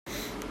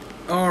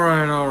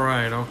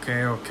Alright,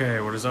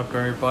 okay. What is up,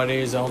 everybody?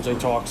 It's LJ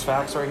Talks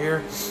Facts right here.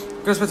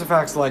 Gonna spit some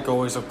facts like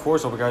always, of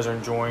course. Hope you guys are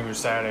enjoying your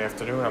Saturday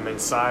afternoon. I'm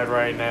inside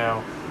right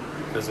now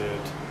because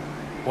it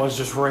was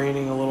just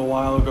raining a little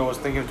while ago. I was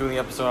thinking of doing the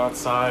episode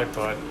outside,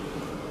 but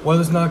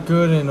weather's not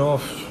good, and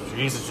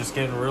jeez, it's just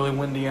getting really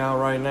windy out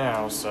right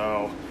now.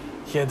 So,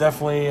 yeah,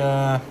 definitely,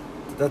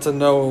 that's a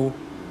no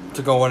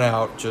to going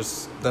out.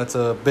 That's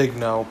a big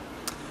no.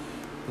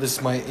 This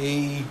is my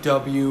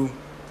AEW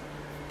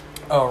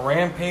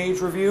Rampage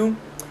review,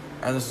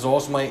 and this is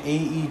also my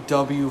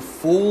AEW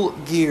Full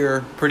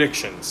Gear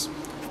predictions.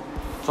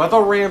 So I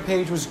thought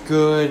Rampage was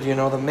good.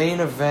 The main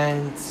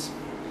event.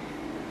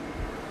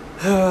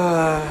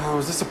 I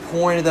was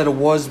disappointed that it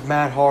was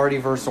Matt Hardy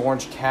versus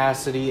Orange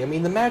Cassidy. I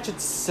mean, the match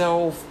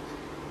itself,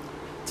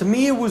 to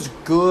me, it was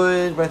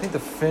good, but I think the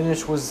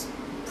finish was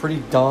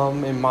pretty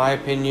dumb, in my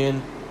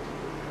opinion.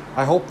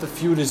 I hope the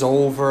feud is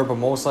over, but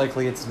most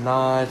likely it's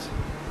not.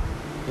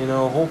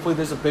 Hopefully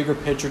there's a bigger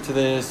picture to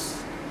this.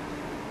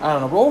 I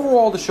don't know, but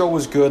overall the show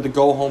was good. The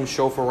go-home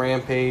show for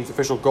Rampage, the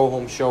official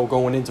go-home show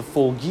going into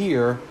Full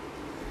Gear.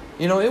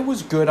 It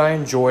was good. I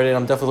enjoyed it.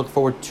 I'm definitely looking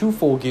forward to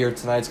Full Gear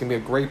tonight. It's going to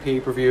be a great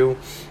pay-per-view.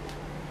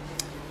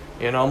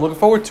 I'm looking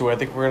forward to it. I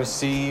think we're going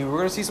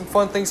to see some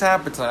fun things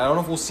happen tonight. I don't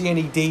know if we'll see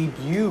any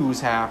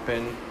debuts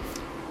happen.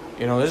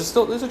 There's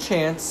a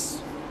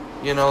chance.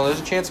 There's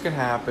a chance it could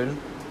happen.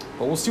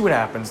 But we'll see what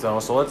happens, though.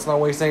 So let's not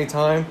waste any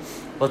time.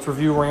 Let's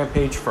review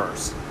Rampage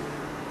first.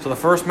 So the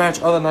first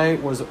match of the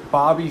night was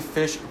Bobby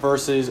Fish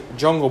versus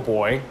Jungle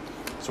Boy.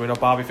 So we know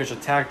Bobby Fish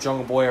attacked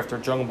Jungle Boy after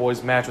Jungle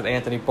Boy's match with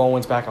Anthony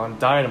Bowens back on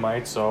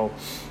Dynamite. So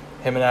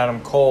him and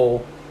Adam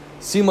Cole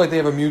seem like they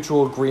have a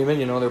mutual agreement.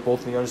 They're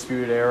both in the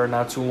Undisputed Era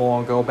not too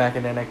long ago back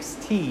in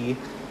NXT.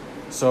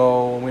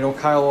 So we know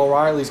Kyle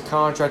O'Reilly's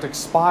contract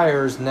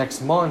expires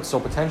next month. So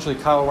potentially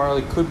Kyle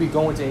O'Reilly could be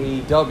going to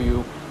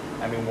AEW.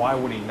 I mean, why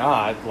would he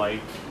not? To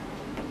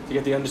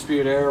get the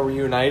Undisputed Era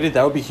reunited,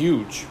 that would be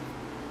huge.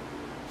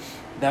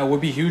 That would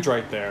be huge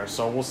right there.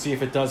 So we'll see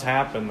if it does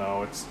happen,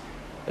 though.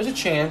 There's a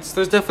chance.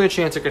 There's definitely a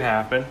chance it could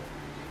happen.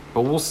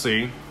 But we'll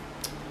see.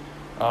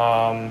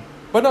 But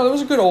no, it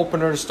was a good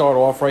opener to start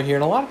off right here.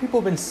 And a lot of people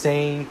have been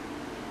saying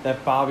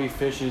that Bobby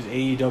Fish is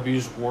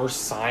AEW's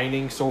worst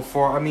signing so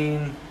far. I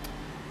mean,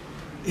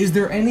 is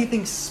there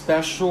anything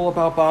special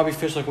about Bobby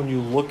Fish? When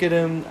you look at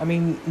him, I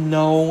mean,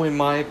 no, in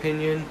my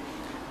opinion.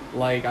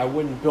 I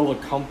wouldn't build a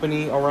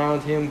company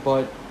around him,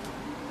 but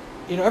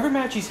every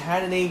match he's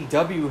had in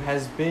AEW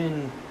has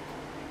been,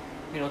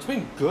 it's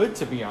been good,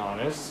 to be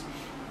honest.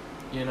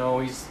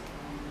 He's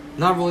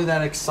not really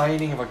that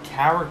exciting of a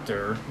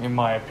character, in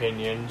my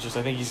opinion. I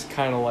think he's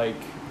kind of,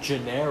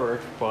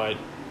 generic, but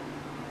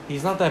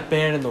he's not that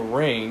bad in the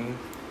ring.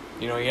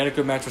 He had a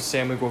good match with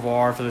Sammy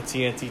Guevara for the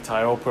TNT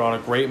title, put on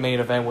a great main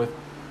event with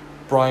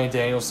Bryan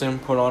Danielson,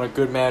 put on a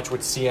good match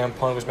with CM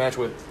Punk. His match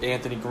with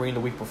Anthony Green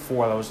the week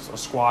before, that was a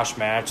squash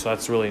match, so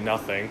that's really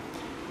nothing.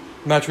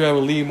 The match we had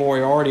with Lee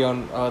Moriarty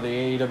on the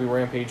AEW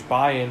Rampage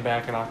buy-in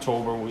back in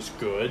October was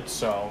good.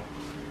 And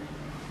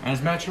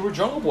his match here with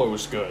Jungle Boy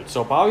was good.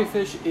 So Bobby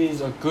Fish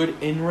is a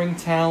good in-ring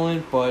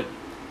talent, but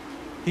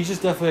he's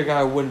just definitely a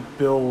guy I wouldn't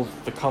build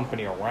the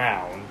company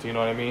around. You know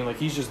what I mean?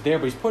 He's just there,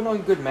 but he's putting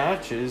on good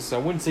matches. I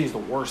wouldn't say he's the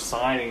worst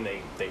signing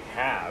they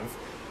have.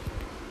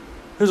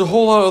 There's a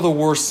whole lot of other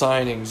worse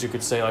signings, you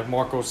could say, like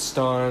Marco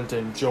Stunt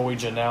and Joey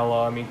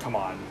Janela. I mean, come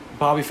on.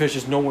 Bobby Fish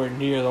is nowhere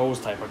near those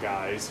type of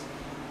guys.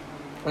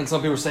 And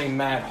some people are saying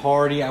Matt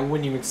Hardy. I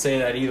wouldn't even say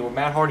that either. What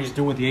Matt Hardy's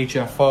doing with the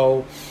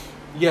HFO,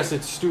 yes,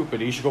 it's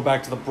stupid. He should go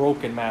back to the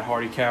broken Matt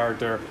Hardy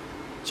character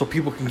so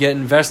people can get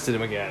invested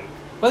in him again.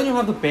 But then you'll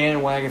have the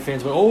bandwagon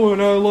fans go, oh,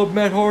 and I love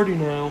Matt Hardy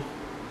now.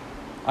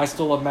 I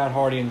still love Matt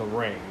Hardy in the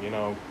ring,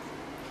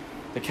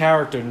 The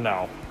character,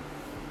 no.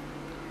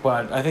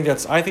 But I think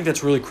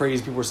that's really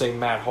crazy. People are saying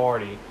Matt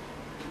Hardy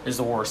is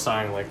the worst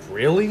signing.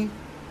 Really?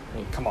 I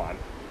mean, come on.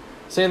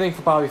 Same thing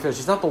for Bobby Fish.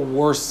 He's not the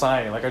worst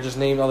signing. I just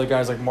named other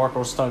guys like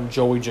Marco Stunt,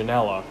 Joey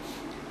Janela,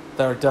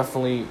 that are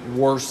definitely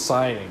worse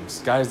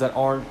signings. Guys that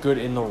aren't good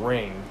in the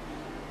ring.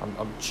 I'm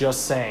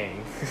just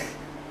saying.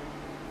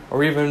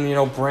 Or even,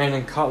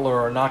 Brandon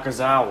Cutler or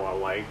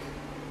Nakazawa.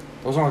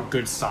 Those aren't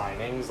good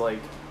signings.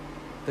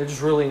 They're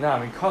just really not.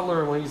 I mean,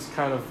 Cutler, he's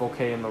kind of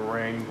okay in the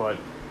ring, but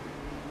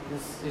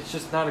it's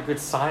just not a good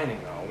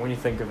signing, though, when you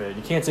think of it.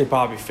 You can't say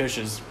Bobby Fish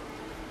is...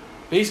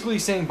 Basically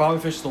saying Bobby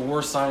Fish is the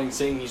worst signing,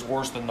 saying he's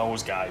worse than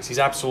those guys. He's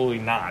absolutely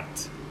not.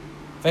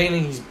 If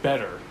anything, he's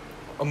better.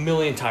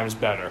 1,000,000 times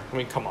better. I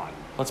mean, come on.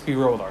 Let's be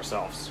real with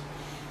ourselves.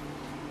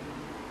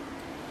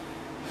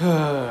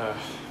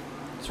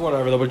 It's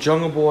whatever, though. But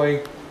Jungle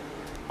Boy,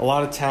 a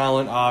lot of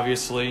talent,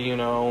 obviously,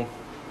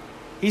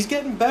 He's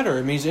getting better.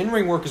 I mean, his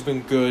in-ring work has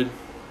been good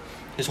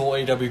his whole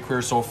AEW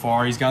career so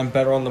far. He's gotten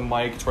better on the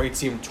mic. It's great to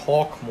see him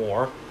talk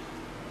more.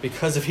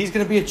 Because if he's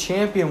going to be a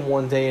champion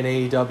one day in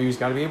AEW, he's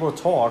got to be able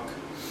to talk.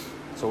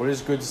 So it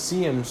is good to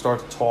see him start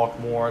to talk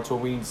more. That's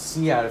what we need to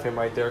see out of him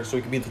right there, so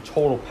he can be the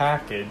total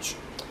package.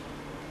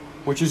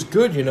 Which is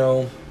good,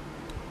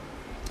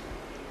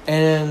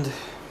 And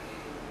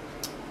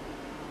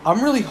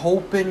I'm really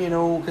hoping,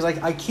 because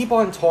I keep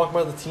on talking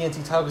about the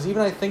TNT title, because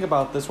even I think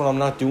about this when I'm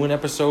not doing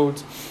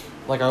episodes.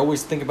 Like, I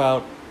always think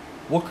about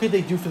what could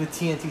they do for the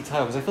TNT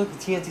title, because I feel like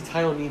the TNT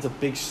title needs a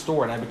big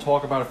story, and I've been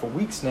talking about it for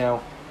weeks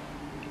now.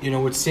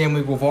 With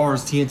Sammy Guevara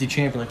as TNT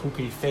champion, like, who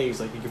could he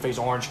face? Like, he could face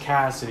Orange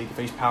Cassidy, he could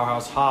face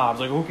Powerhouse Hobbs.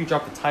 Like, who could he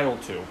drop the title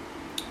to?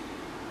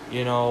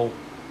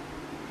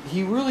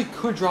 He really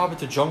could drop it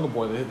to Jungle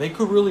Boy. They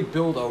could really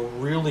build a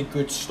really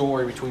good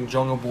story between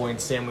Jungle Boy and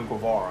Sammy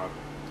Guevara.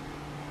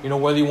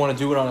 Whether you want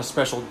to do it on a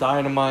special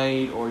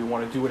Dynamite or you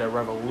want to do it at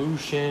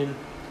Revolution,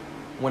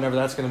 whenever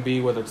that's going to be,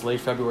 whether it's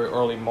late February,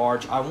 early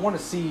March, I want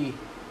to see...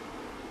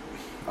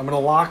 I'm going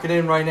to lock it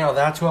in right now.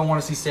 That's who I want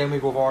to see Sammy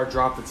Guevara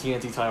drop the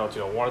TNT title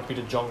to. I want it to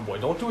be the Jungle Boy.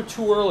 Don't do it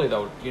too early,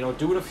 though.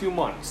 Do it a few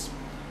months.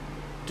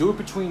 Do it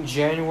between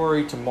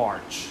January to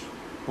March,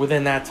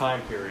 within that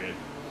time period.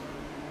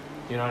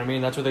 You know what I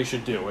mean? That's what they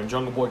should do. And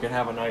Jungle Boy can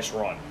have a nice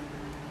run.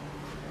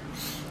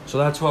 So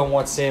that's who I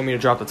want Sammy to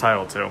drop the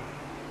title to.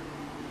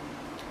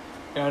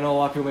 And I know a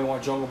lot of people may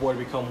want Jungle Boy to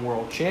become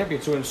world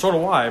champion soon, and so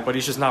do I, but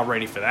he's just not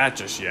ready for that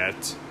just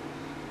yet.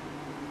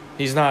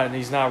 He's not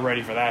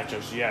ready for that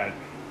just yet.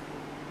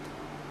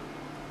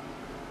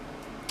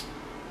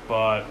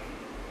 But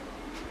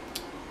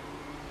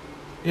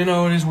it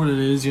is what it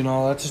is,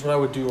 that's just what I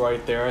would do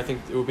right there. I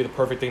think it would be the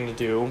perfect thing to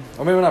do.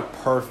 Or maybe not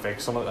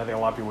perfect. I think a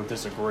lot of people would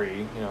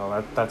disagree.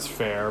 That's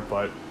fair,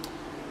 but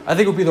I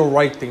think it would be the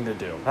right thing to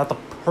do. Not the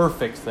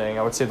perfect thing,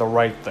 I would say the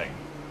right thing.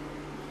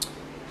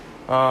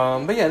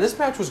 But yeah, this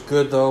match was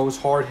good though. It was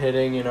hard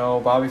hitting,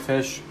 Bobby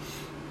Fish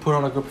put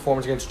on a good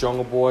performance against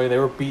Jungle Boy. They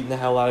were beating the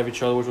hell out of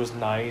each other, which was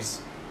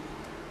nice.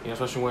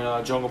 Especially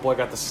when Jungle Boy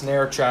got the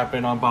snare trap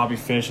in on Bobby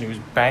Fish and he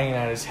was banging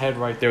at his head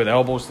right there with the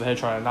elbows to the head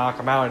trying to knock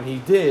him out, and he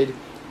did.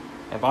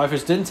 And Bobby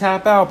Fish didn't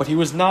tap out, but he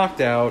was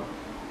knocked out.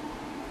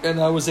 And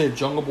that was it.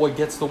 Jungle Boy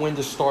gets the win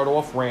to start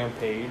off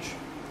Rampage.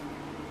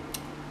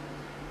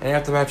 And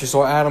after the match, you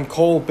saw Adam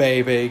Cole,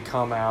 baby,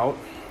 come out.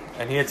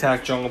 And he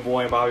attacked Jungle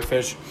Boy, and Bobby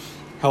Fish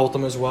helped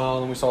him as well.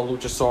 And then we saw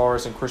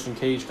Luchasaurus and Christian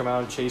Cage come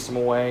out and chase him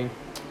away.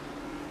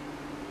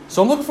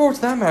 So I'm looking forward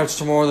to that match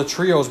tomorrow, the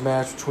trios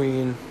match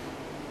between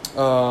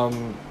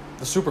the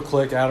Super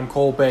Click, Adam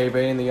Cole,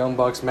 baby, and the Young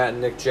Bucks, Matt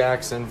and Nick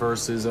Jackson,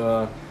 versus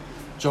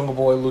Jungle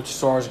Boy,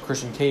 Luchasaurus, and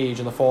Christian Cage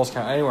in the Falls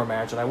Count Anywhere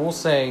match. And I will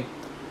say,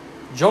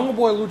 Jungle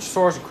Boy,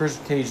 Luchasaurus, and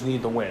Christian Cage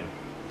need the win.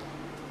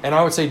 And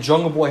I would say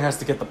Jungle Boy has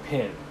to get the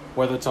pin.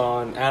 Whether it's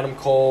on Adam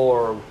Cole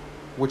or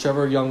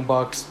whichever Young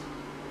Bucks,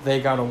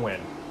 they got to win.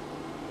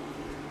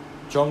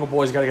 Jungle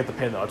Boy's got to get the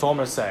pin, though. That's all I'm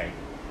going to say.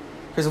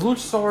 Because if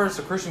Luchasaurus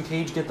or Christian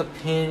Cage get the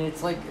pin,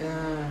 it's like,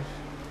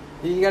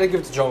 you got to give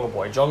it to Jungle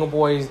Boy. Jungle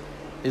Boy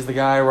is the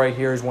guy right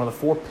here. He's one of the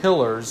 4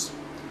 pillars.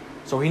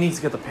 So he needs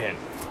to get the pin.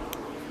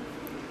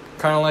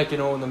 Kind of like, in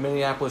the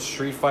Minneapolis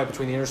street fight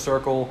between the Inner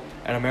Circle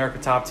and America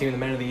Top Team, the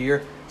Men of the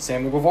Year,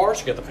 Sammy Guevara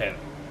should get the pin.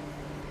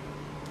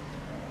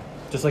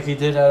 Just like he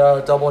did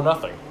at Double or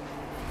Nothing.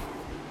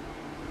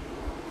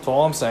 That's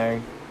all I'm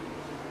saying.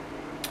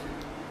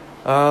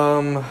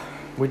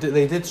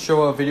 They did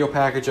show a video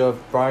package of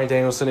Bryan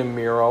Danielson and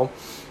Miro.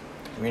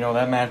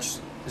 That match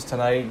is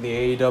tonight,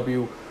 the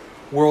AEW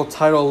World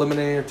Title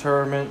Eliminator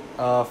Tournament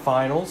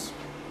Finals.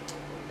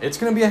 It's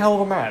going to be a hell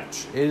of a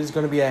match. It is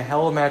going to be a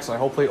hell of a match.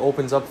 Hopefully it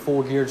opens up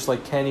Full Gear just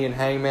like Kenny and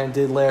Hangman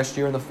did last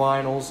year in the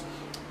finals.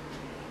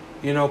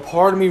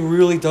 Part of me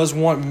really does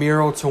want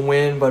Miro to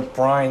win, but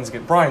Bryan's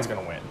going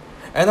to win.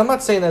 And I'm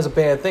not saying that's a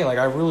bad thing.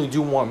 I really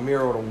do want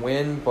Miro to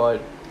win,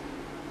 but,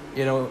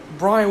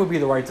 Bryan would be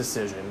the right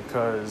decision.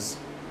 Because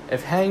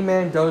if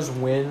Hangman does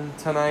win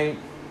tonight,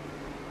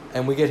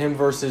 and we get him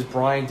versus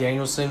Bryan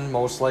Danielson,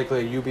 most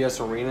likely at UBS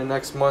Arena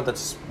next month,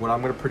 that's what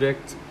I'm going to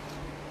predict.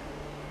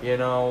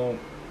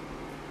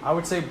 I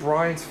would say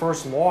Bryan's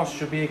first loss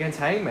should be against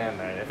Hangman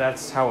then, if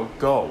that's how it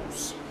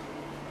goes.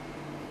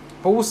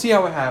 But we'll see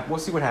how it happens. We'll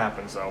see what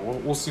happens, though.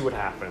 We'll see what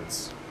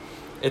happens.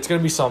 It's going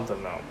to be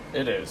something, though.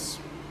 It is.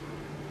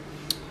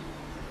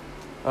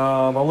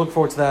 I'll look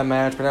forward to that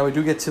match. But now we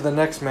do get to the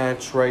next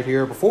match right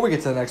here. Before we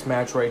get to the next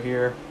match right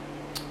here,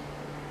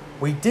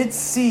 we did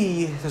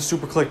see the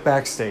Super Click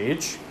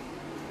backstage.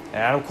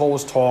 Adam Cole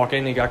was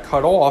talking. He got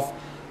cut off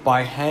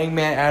by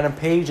Hangman Adam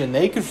Page, and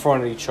they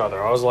confronted each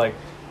other. I was like,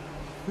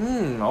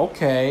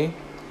 okay.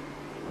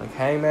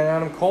 Hangman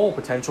Adam Cole,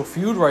 potential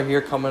feud right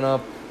here coming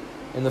up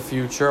in the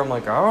future. I'm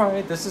like, all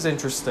right, this is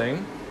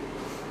interesting.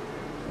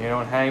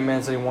 And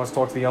Hangman said he wants to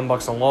talk to the Young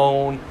Bucks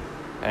alone.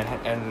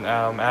 And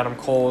Adam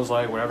Cole is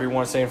like, whatever you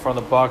want to say in front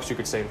of the Bucks, you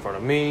could say in front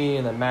of me.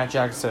 And then Matt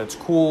Jackson said, it's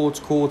cool,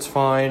 it's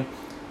fine.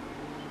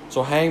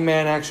 So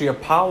Hangman actually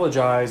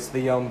apologized to the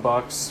Young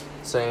Bucks,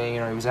 saying,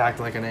 he was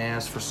acting like an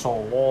ass for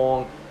so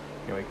long.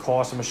 He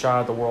cost him a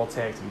shot at the World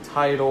Tag Team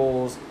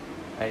titles.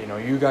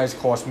 And, you guys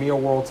cost me a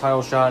World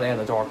title shot and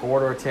the Dark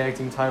Order a Tag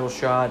Team title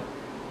shot.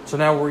 So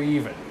now we're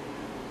even.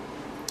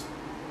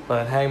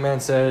 But Hangman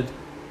said,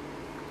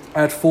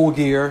 at Full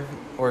Gear,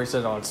 or he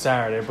said on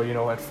Saturday, but,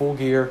 at Full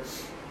Gear,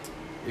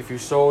 if you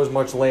so as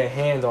much lay a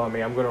hand on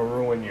me, I'm going to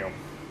ruin you.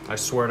 I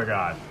swear to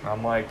God.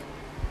 I'm like,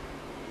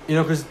 You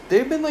know, because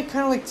they've been like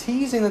kind of like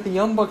teasing that the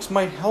Young Bucks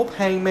might help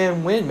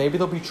Hangman win. Maybe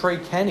they'll betray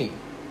Kenny.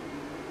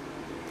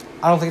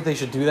 I don't think they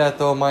should do that,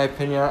 though, in my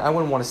opinion. I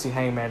wouldn't want to see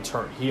Hangman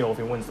turn heel if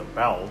he wins the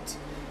belt.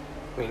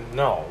 I mean,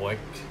 no. Like,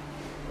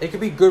 it could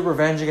be good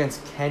revenge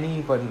against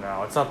Kenny, but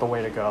no, it's not the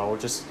way to go.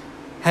 Just,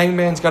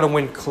 Hangman's got to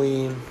win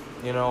clean.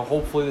 You know,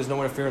 hopefully there's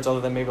no interference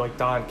other than maybe like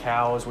Don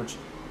Callis, which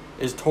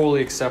is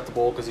totally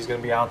acceptable because he's going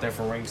to be out there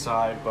from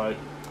ringside, but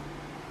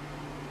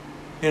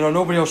you know,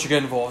 nobody else should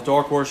get involved.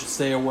 Dark Order should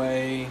stay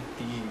away.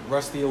 The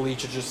rest of the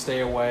Elite should just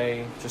stay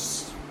away.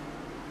 Just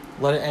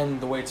let it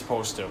end the way it's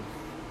supposed to.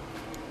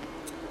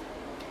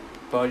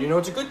 But, you know,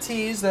 it's a good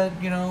tease that,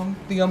 you know,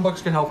 the Young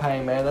Bucks can help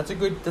Hangman. That's a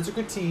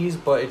good tease,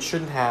 but it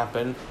shouldn't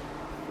happen.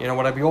 You know,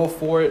 would I be all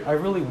for it? I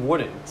really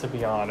wouldn't, to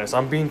be honest.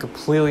 I'm being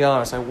completely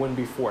honest. I wouldn't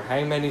be for it.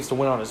 Hangman needs to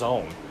win on his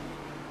own.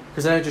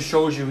 Because then it just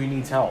shows you he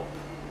needs help.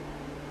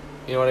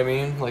 You know what I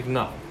mean? Like,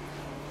 no.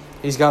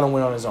 He's got to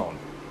win on his own.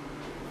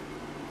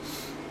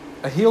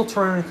 A heel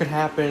turn could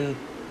happen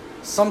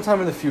sometime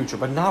in the future,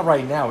 but not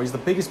right now. He's the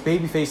biggest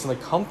babyface in the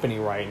company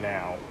right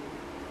now.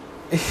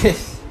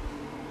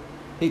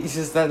 He's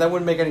just, that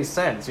wouldn't make any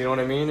sense, you know what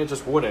I mean? It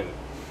just wouldn't.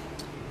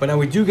 But now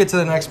we do get to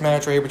the next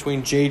match right here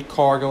between Jade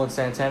Cargill and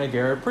Santana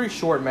Garrett. Pretty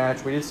short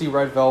match. We did see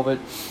Red Velvet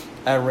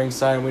at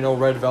ringside, and we know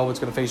Red Velvet's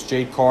going to face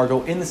Jade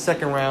Cargill in the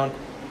second round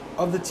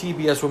of the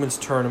TBS Women's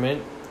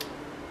Tournament.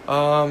 You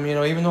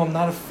know, even though I'm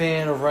not a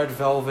fan of Red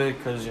Velvet,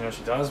 because, you know,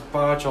 she does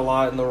botch a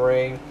lot in the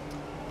ring,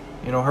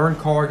 you know, her and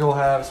Cargill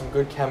have some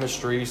good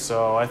chemistry,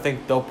 so I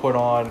think they'll put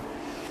on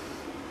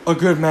a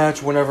good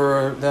match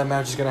whenever that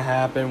match is going to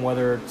happen,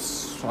 whether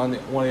it's on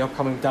one of the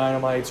upcoming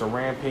Dynamites or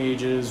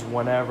Rampages,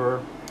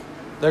 whenever.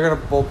 They're going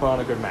to both put on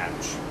a good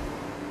match.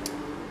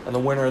 And the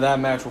winner of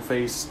that match will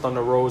face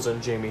Thunder Rosa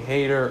and Jamie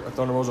Hayter, or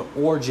Thunder Rosa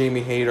or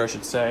Jamie Hayter, I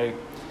should say.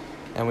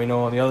 And we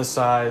know on the other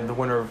side, the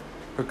winner of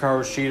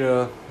Hikaru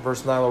Shida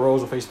versus Nyla Rose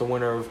will face the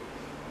winner of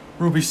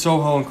Ruby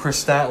Soho and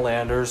Chris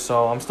Statlander.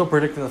 So I'm still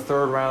predicting the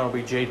third round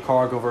will be Jade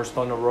Cargill versus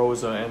Thunder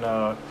Rosa and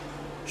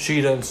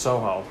Shida and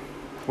Soho,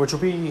 which will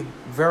be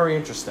very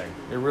interesting.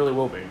 It really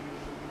will be.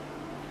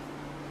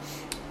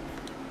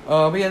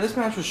 But yeah, this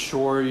match was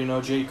short. You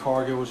know, Jade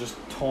Cargill was just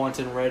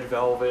taunting Red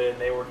Velvet,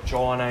 and they were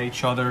jawing at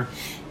each other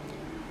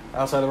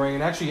outside the ring.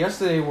 And actually,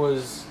 yesterday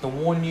was the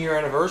 1 year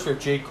anniversary of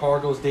Jade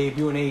Cargill's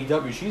debut in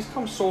AEW. She's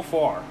come so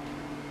far.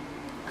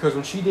 Because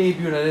when she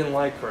debuted, I didn't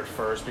like her at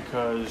first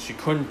because she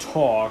couldn't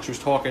talk. She was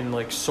talking,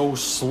 like, so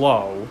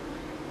slow.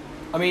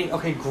 I mean,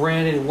 okay,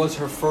 granted, it was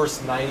her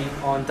first night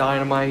on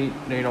Dynamite,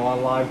 you know,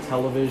 on live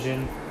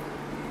television.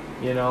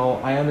 You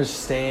know, I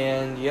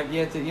understand. You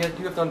have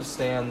to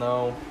understand,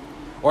 though.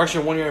 Or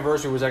actually, 1 year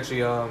anniversary was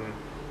actually, I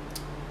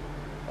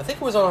think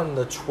it was on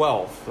the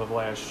 12th of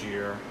last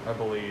year, I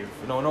believe.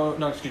 No,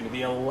 excuse me,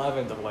 the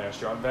 11th of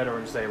last year, on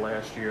Veterans Day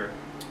last year.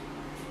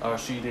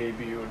 She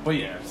debuted. But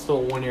yeah, still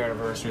a 1 year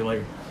anniversary.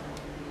 Like,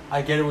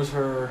 I get it was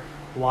her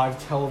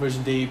live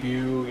television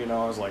debut. You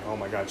know, I was like, oh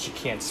my god, she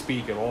can't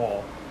speak at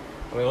all.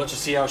 I mean, let's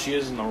just see how she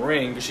is in the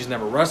ring, because she's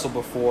never wrestled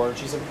before, and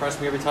she's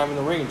impressed me every time in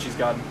the ring. She's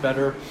gotten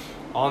better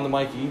on the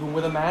mic, even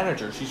with a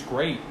manager. She's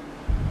great.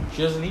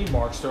 She doesn't need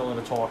Mark Sterling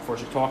to talk for her.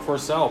 She can talk for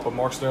herself, but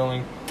Mark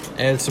Sterling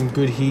added some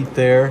good heat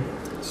there.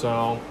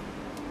 So,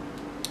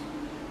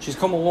 she's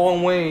come a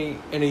long way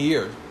in a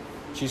year.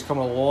 She's come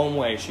a long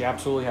way. She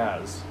absolutely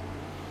has.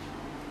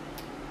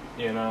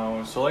 You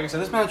know, so like I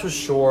said, this match was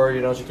short.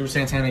 You know, she threw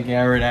Santana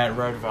Garrett at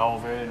Red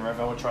Velvet, and Red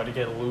Velvet tried to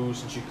get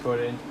loose, and she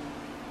couldn't.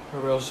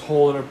 Everybody was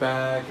holding her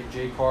back, and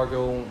Jade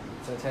Cargill,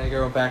 Santana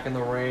Garrett went back in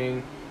the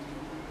ring,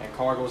 and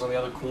Cargill was on the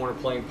other corner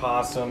playing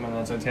possum, and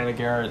then Santana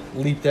Garrett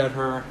leaped at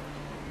her.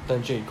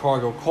 Then Jade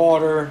Cargill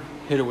caught her,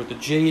 hit her with the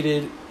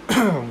Jaded.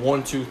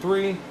 1, 2,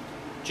 3.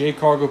 Jade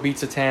Cargill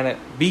beats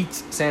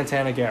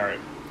Santana Garrett.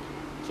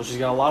 So she's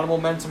got a lot of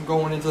momentum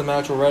going into the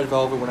match with Red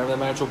Velvet, whenever that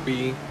match will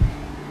be.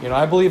 You know,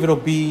 I believe it'll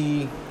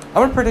be... I'm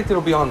going to predict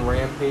it'll be on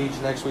Rampage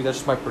next week. That's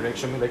just my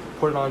prediction. I mean, they could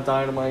put it on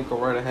Dynamite, go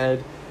right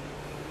ahead.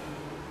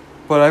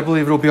 But I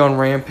believe it'll be on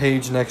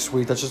Rampage next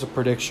week. That's just a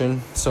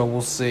prediction. So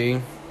we'll see.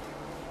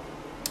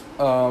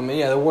 Yeah,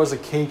 there was a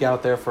cake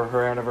out there for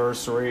her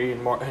anniversary.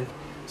 And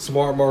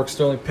smart Mark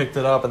Sterling picked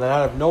it up. And then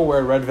out of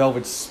nowhere, Red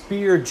Velvet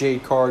speared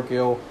Jade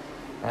Cargill.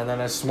 And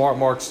then as smart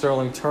Mark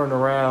Sterling turned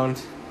around,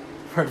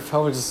 Red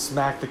Velvet just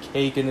smacked the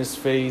cake in his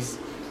face.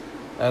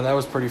 And that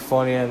was pretty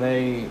funny, and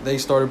they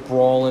started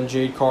brawling,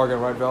 Jade Cargill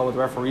and Red Velvet. The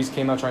referees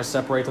came out trying to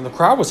separate them. The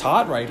crowd was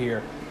hot right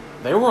here.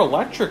 They were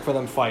electric for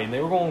them fighting.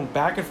 They were going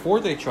back and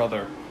forth at each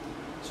other.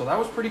 So that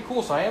was pretty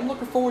cool. So I am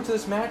looking forward to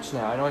this match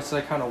now. I know I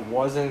said I kind of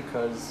wasn't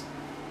because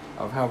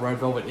of how Red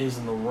Velvet is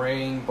in the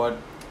ring, but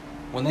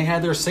when they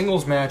had their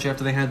singles match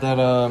after they had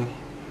that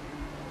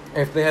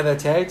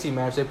tag team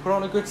match, they put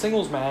on a good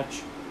singles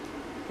match.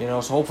 You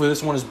know, so hopefully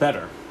this one is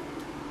better.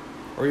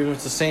 Or even if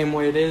it's the same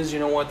way it is, you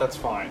know what, that's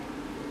fine.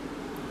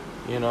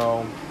 You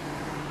know,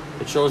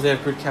 it shows they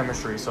have good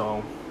chemistry,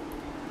 so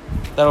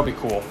that'll be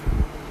cool.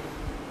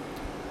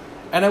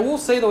 And I will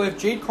say, though, if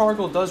Jade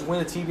Cargill does win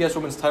the TBS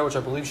Women's title, which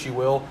I believe she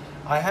will,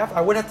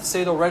 I would have to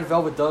say, though, Red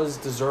Velvet does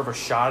deserve a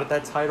shot at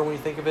that title when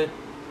you think of it.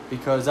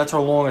 because that's our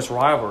longest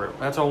rivalry.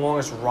 That's our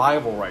longest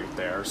rival right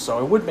there.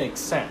 So it would make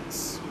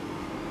sense.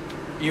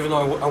 Even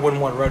though I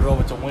wouldn't want Red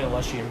Velvet to win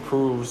unless she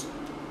improves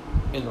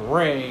in the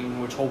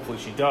ring, which hopefully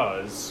she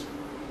does,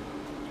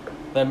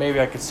 then maybe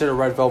I consider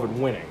Red Velvet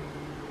winning.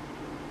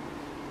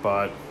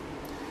 But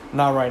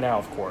not right now,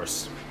 of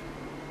course.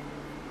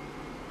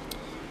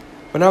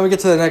 But now we get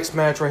to the next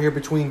match right here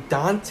between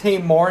Dante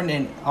Martin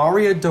and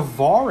Ariya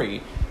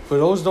Daivari. For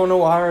those who don't know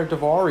who Ariya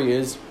Daivari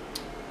is,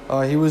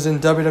 he was in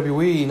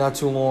WWE not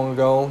too long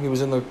ago. He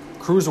was in the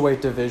Cruiserweight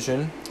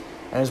division.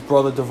 And his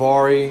brother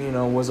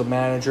Daivari, was a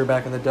manager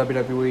back in the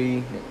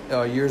WWE.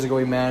 Years ago,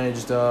 he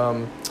managed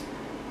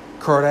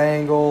Kurt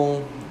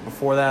Angle.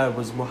 Before that, it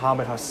was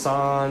Muhammad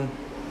Hassan.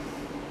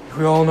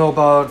 We all know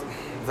about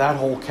that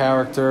whole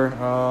character.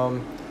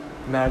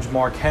 Managed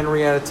Mark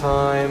Henry at a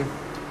time.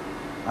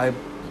 I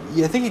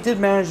think he did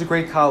manage the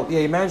Great Khali.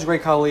 Yeah, he managed the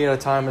Great Khali at a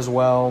time as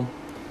well.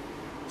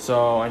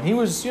 So, and he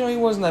was, he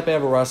wasn't that bad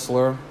of a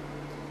wrestler.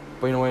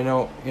 But we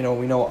know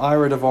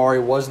Ariya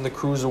Daivari was in the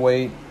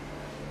Cruiserweight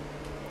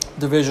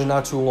division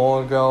not too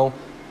long ago.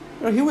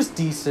 He was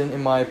decent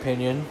in my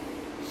opinion.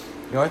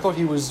 I thought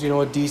he was,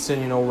 a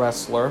decent,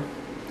 wrestler.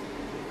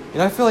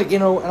 I feel like,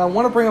 and I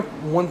want to bring up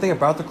one thing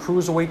about the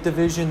Cruiserweight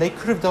division. They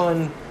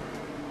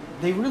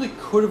really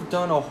could have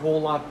done a whole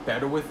lot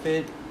better with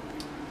it.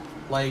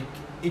 Like,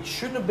 it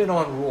shouldn't have been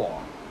on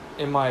Raw,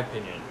 in my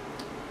opinion.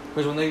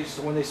 Because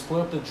when they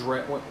split up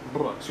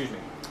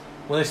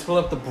when they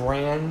split up the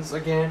brands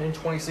again in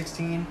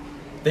 2016,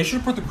 they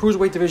should have put the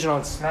Cruiserweight division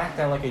on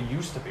SmackDown like it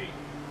used to be.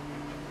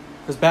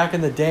 Because back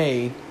in the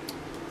day,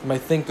 I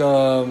think,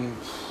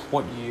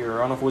 what year?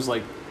 I don't know if it was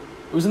it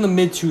was in the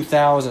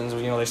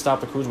mid-2000s. They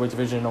stopped the Cruiserweight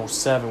division in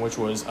 2007, which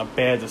was a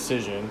bad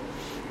decision,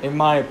 in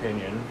my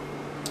opinion.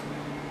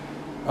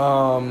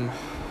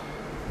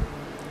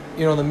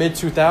 In the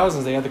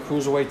mid-2000s, they had the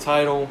Cruiserweight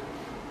title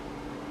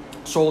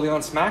solely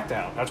on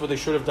SmackDown. That's what they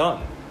should have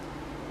done.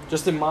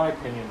 Just in my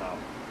opinion, though.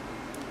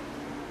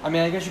 I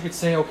mean, I guess you could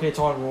say, okay, it's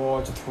on Raw,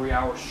 it's a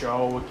 3-hour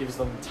show, it gives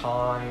them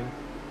time.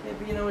 Yeah,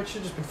 but, it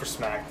should have just been for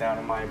SmackDown,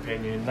 in my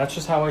opinion. That's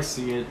just how I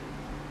see it.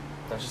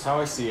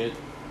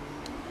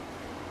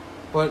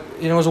 But,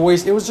 it was a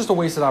waste. It was just a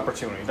wasted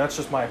opportunity. That's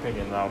just my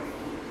opinion, though.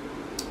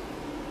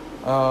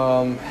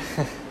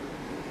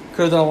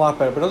 Could have done a lot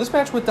better. But this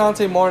match with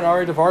Dante Martin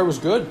and Ariya Daivari was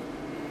good.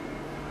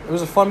 It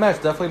was a fun match.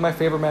 Definitely my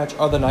favorite match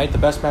of the night. The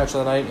best match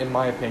of the night, in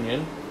my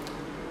opinion.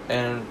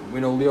 And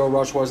we know Lio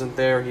Rush wasn't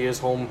there. He is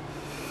home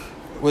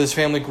with his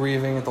family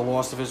grieving at the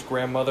loss of his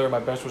grandmother. My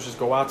best wishes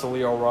go out to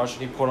Lio Rush.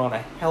 And he put on a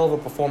hell of a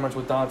performance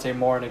with Dante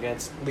Martin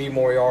against Lee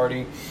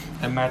Moriarty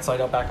and Matt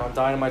Sydal back on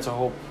Dynamite. So I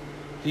hope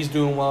he's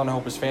doing well, and I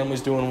hope his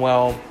family's doing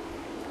well.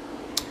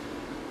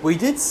 We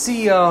did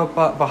see,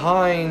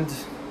 behind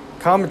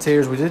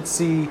commentators, we did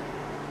see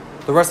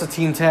the rest of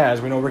Team Taz.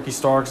 We know Ricky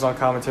Starks is on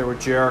commentary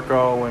with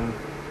Jericho and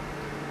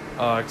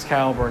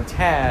Excalibur and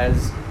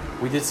Taz.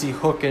 We did see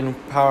Hook and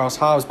Powerhouse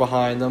Hobbs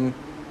behind them.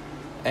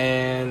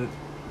 And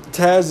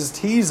Taz is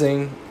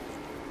teasing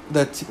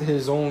that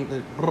his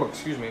own...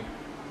 excuse me.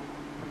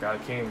 Oh God, I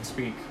can't even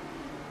speak.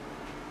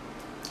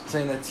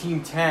 Saying that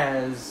Team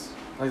Taz...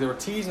 they were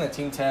teasing that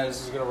Team Taz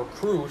is going to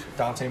recruit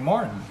Dante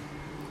Martin.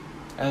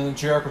 And then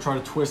Jericho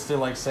tried to twist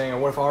it,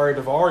 saying, what if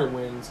Ariya Daivari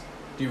wins?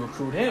 Do you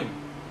recruit him?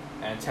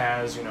 And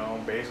Taz,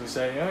 basically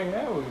said,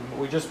 yeah,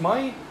 we just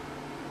might.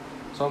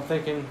 So I'm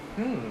thinking,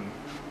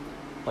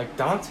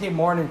 Dante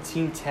Martin and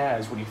Team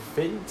Taz, would he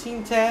fit in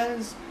Team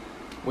Taz?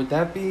 Would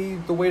that be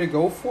the way to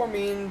go for? I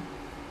mean,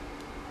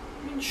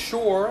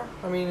 sure.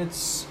 I mean,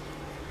 it's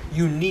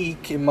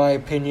unique, in my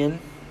opinion.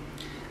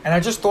 And I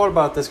just thought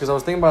about this because I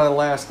was thinking about it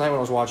last night when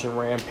I was watching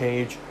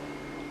Rampage.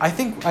 I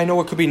think I know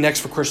what could be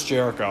next for Chris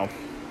Jericho.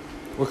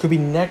 What could be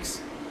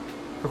next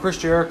for Chris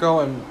Jericho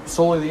and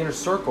solely the Inner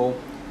Circle,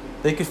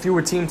 they could feud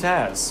with Team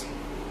Taz.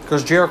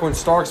 Because Jericho and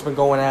Starks have been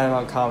going at it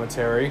on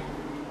commentary.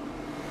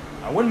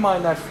 I wouldn't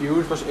mind that feud,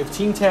 especially if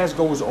Team Taz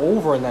goes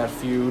over in that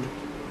feud.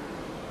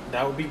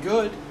 That would be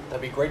good.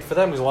 That'd be great for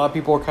them because a lot of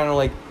people are kind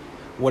of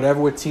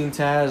whatever with Team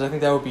Taz. I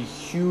think that would be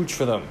huge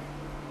for them.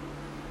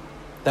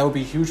 That would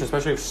be huge,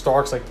 especially if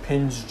Starks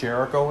pins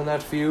Jericho in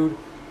that feud.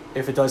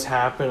 If it does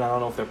happen, I don't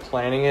know if they're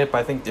planning it, but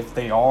I think if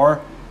they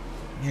are,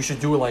 you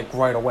should do it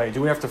right away.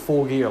 Do it after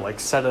Full Gear,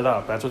 set it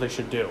up. That's what they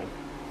should do.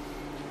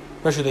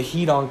 Especially the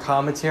heat on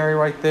commentary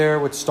right there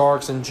with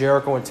Starks and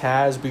Jericho and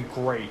Taz would be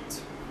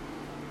great.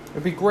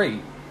 It'd be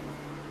great.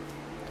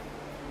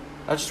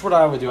 That's just what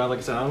I would do. Like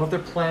I said, I don't know if they're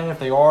planning. If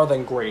they are,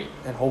 then great.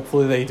 And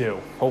hopefully they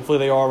do. Hopefully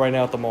they are right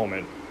now at the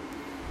moment.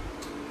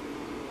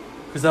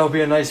 Because that would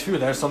be a nice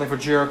feud. That's something for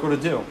Jericho to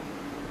do.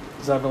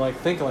 Because I've been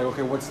thinking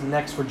okay, what's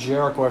next for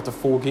Jericho after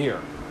Full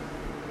Gear?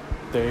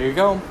 There you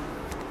go.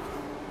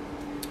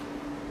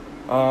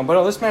 But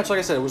no, this match, like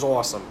I said, it was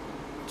awesome.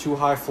 Two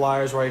high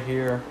flyers right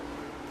here.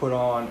 Put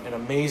on an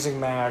amazing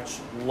match.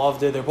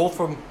 Loved it. They're both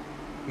from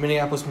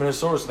Minneapolis,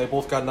 Minnesota, so they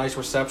both got nice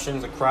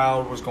receptions. The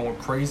crowd was going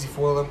crazy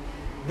for them.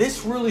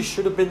 This really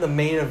should have been the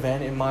main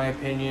event, in my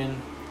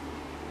opinion.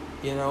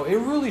 It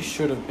really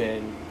should have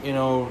been.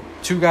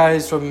 Two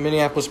guys from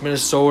Minneapolis,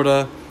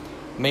 Minnesota,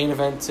 main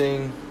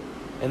eventing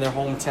in their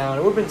hometown.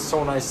 It would have been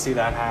so nice to see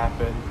that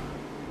happen.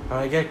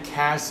 I get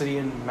Cassidy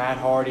and Matt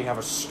Hardy have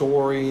a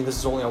story. This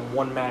is only a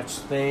one-match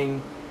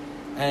thing.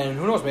 And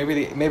who knows,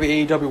 maybe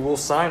AEW will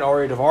sign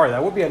Ari Daivari.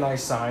 That would be a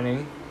nice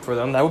signing for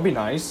them. That would be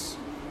nice.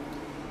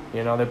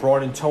 You know, they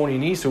brought in Tony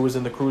Nese, who was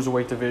in the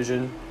Cruiserweight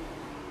division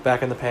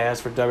back in the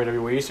past for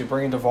WWE. So you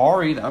bring in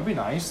Daivari, that would be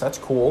nice. That's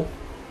cool.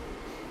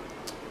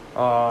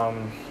 Because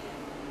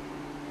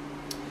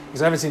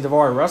I haven't seen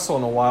Daivari wrestle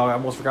in a while. I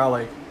almost forgot,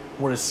 like,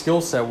 what his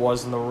skill set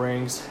was in the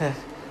rings.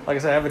 Like I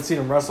said, I haven't seen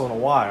him wrestle in a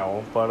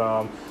while.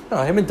 But,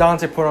 no, him and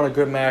Dante put on a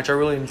good match. I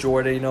really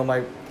enjoyed it. You know,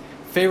 my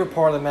favorite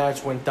part of the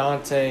match when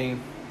Dante,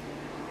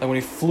 like when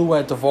he flew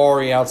at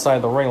Daivari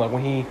outside the ring, like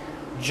when he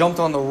jumped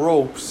on the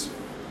ropes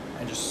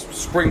and just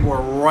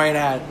springboarded right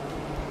at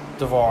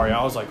Daivari.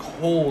 I was like,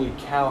 holy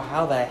cow,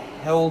 how the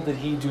hell did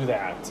he do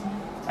that?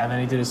 And then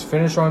he did his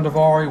finish on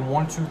Daivari,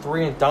 1, 2,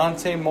 3, and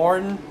Dante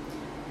Martin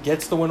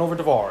gets the win over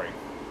Daivari.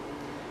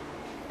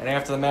 And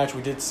after the match,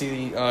 we did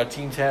see the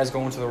Team Taz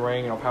go into the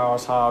ring, you know,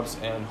 Powerhouse Hobbs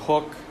and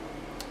Hook.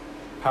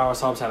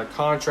 Powerhouse Hobbs had a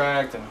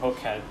contract, and Hook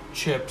had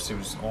chips he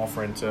was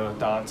offering to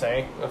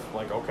Dante.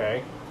 Like,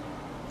 okay.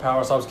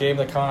 Powerhouse Hobbs gave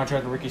him the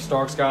contract, and Ricky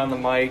Starks got on the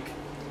mic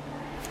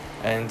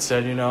and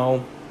said, you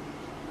know,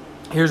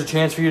 here's a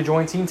chance for you to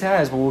join Team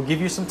Taz, but we'll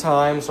give you some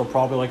time, so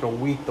probably like a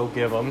week they'll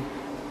give him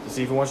to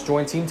see if he wants to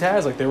join Team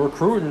Taz. Like, they're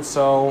recruiting,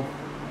 so,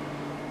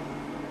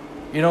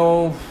 you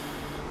know,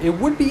 it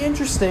would be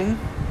interesting.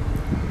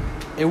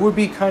 It would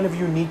be kind of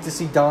unique to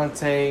see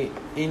Dante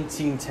in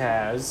Team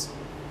Taz.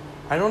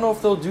 I don't know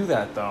if they'll do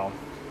that, though.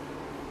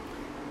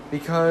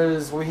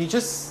 Because, well, he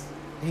just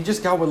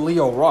got with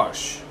Lio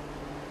Rush.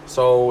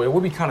 So, it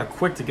would be kind of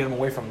quick to get him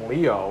away from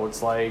Lio.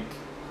 It's like,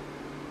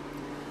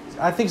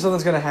 I think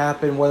something's going to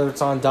happen, whether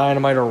it's on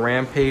Dynamite or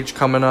Rampage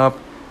coming up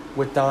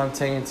with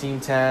Dante and Team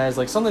Taz.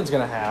 Like, something's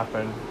going to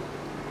happen.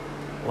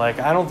 Like,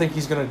 I don't think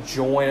he's going to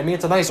join. I mean,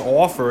 it's a nice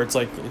offer. It's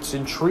like, it's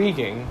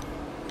intriguing.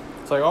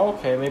 It's like, oh,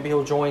 okay, maybe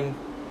he'll join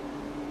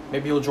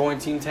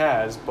Team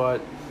Taz,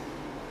 but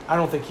I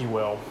don't think he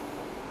will.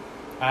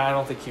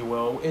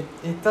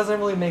 It doesn't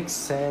really make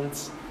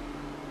sense.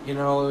 You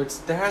know,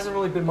 there hasn't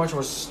really been much of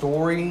a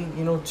story,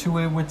 you know, to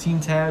it with Team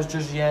Taz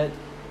just yet.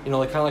 You know,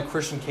 like kind of like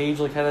Christian Cage,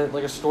 like had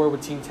a story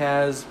with Team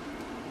Taz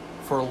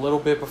for a little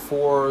bit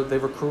before they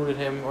recruited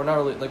him, or not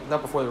really, like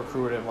not before they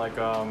recruited him, like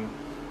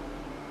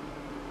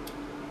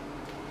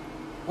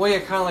well, yeah,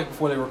 kind of like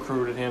before they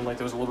recruited him, like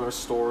there was a little bit of a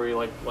story,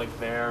 like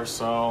there.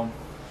 So,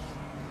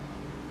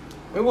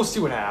 I mean, we'll see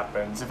what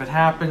happens. If it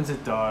happens,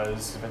 it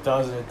does. If it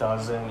doesn't, it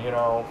doesn't. You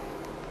know,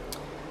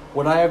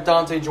 would I have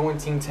Dante join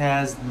Team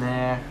Taz?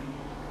 Nah.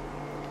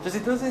 Just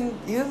he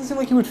doesn't seem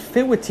like he would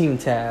fit with Team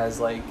Taz.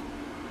 Like,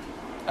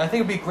 I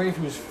think it'd be great if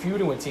he was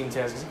feuding with Team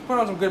Taz, because he put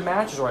on some good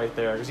matches right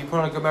there. Because he put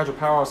on a good match with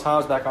Powerhouse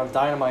Hobbs back on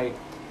Dynamite.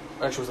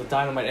 Actually, it was a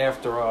Dynamite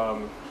after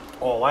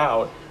All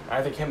Out.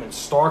 I think him and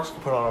Starks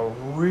could put on a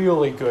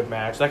really good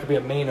match. That could be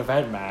a main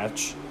event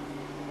match.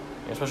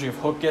 Especially if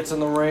Hook gets in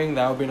the ring,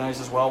 that would be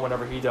nice as well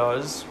whenever he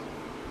does.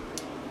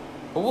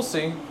 But we'll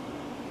see.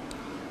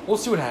 We'll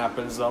see what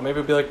happens, though. Maybe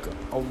it'll be like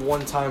a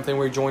one-time thing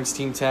where he joins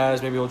Team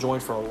Taz. Maybe he'll join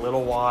for a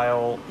little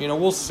while. You know,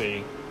 we'll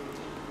see.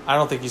 I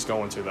don't think he's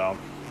going to, though.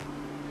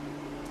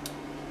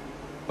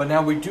 But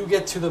now we do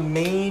get to the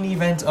main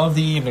event of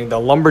the evening, the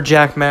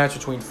Lumberjack match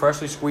between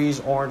Freshly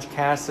Squeezed Orange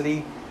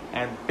Cassidy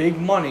and Big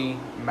Money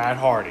Matt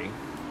Hardy.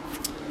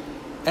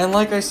 And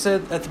like I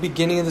said at the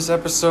beginning of this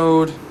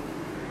episode,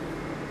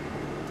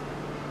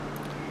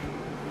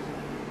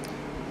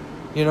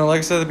 I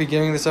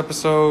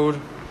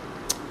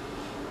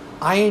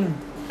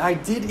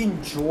did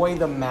enjoy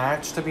the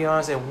match, to be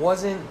honest. It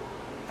wasn't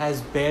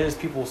as bad as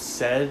people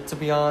said, to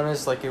be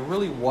honest. Like, it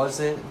really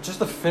wasn't. Just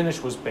the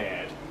finish was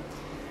bad.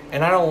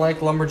 And I don't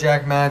like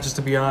lumberjack matches,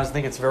 to be honest. I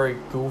think it's very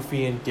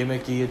goofy and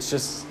gimmicky. It's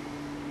just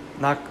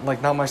not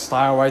my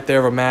style right there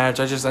of a match.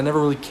 I never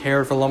really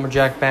cared for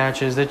lumberjack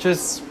matches. I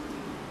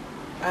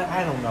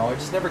don't know. I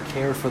just never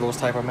cared for those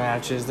type of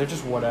matches. They're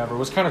just whatever. It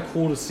was kind of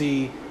cool to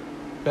see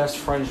best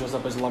friends dressed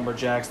up as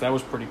lumberjacks. That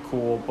was pretty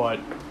cool. But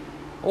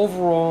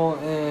overall,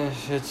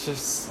 it's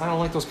just, I don't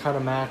like those kind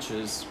of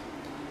matches.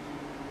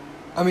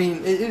 I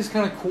mean, it is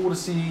kind of cool to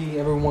see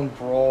everyone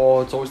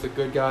brawl. It's always the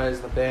good guys,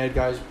 the bad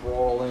guys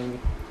brawling.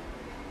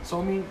 So,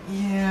 I mean,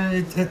 yeah,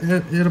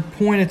 at a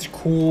point it's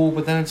cool,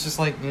 but then it's just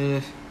like,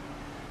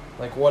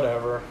 like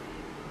whatever.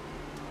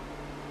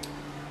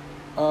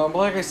 But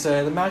like I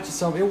said, the match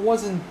itself, it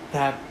wasn't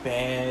that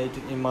bad,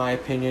 in my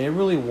opinion. It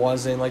really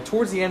wasn't. Like,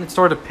 towards the end, it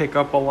started to pick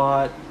up a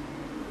lot.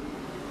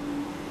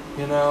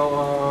 You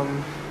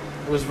know,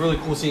 it was really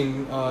cool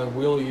seeing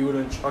Wheeler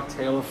Yuta and Chuck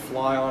Taylor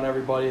fly on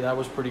everybody. That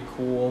was pretty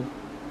cool.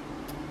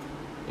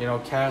 You know,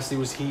 Cassidy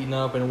was heating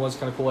up, and it was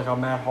kind of cool, like how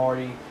Matt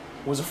Hardy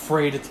was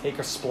afraid to take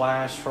a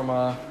splash from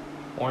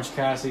Orange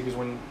Cassidy, because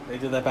when they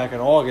did that back in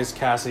August,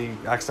 Cassidy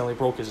accidentally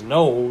broke his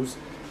nose.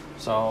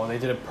 So they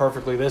did it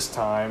perfectly this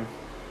time.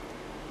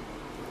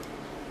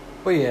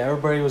 But yeah,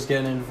 everybody was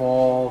getting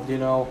involved, you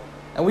know.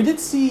 And we did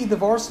see the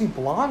Varsity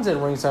Blondes at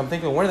ringside. I'm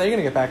thinking, when are they going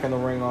to get back in the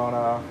ring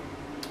on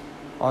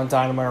on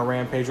Dynamite or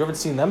Rampage. We haven't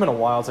seen them in a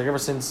while. It's like ever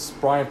since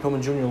Brian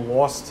Pillman Jr.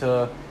 lost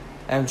to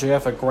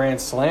MJF at Grand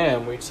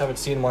Slam, we just haven't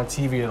seen him on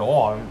TV at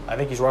all. I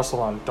think he's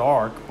wrestled on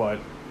Dark, but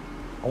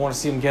I want to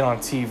see him get on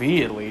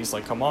TV at least.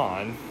 Like, come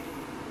on.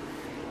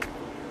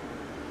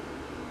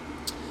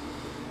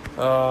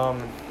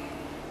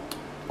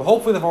 But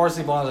hopefully the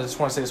Varsity Blondes, I just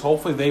want to say this,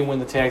 hopefully they win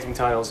the tag team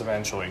titles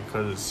eventually,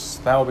 because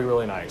that would be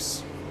really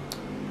nice.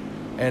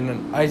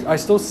 And I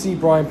still see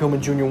Brian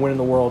Pillman Jr. winning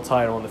the world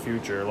title in the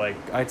future. Like,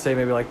 I'd say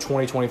maybe like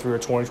 2023 or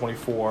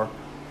 2024,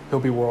 he'll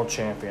be world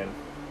champion.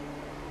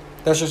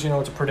 That's just,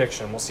 it's a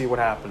prediction. We'll see what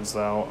happens,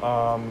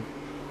 though.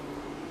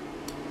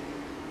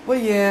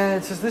 But yeah,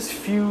 it's just this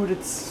feud,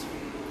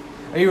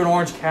 even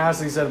Orange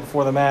Cassidy said it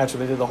before the match,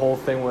 where they did the whole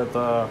thing with,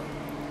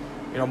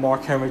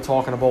 Mark Henry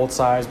talking to both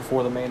sides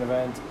before the main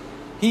event.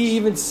 He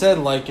even said,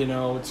 like,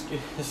 this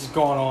has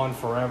gone on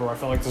forever. I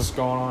feel like this has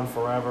gone on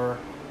forever.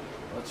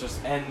 Let's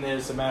just end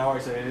this. And Matt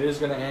Hardy said, it is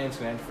going to end. It's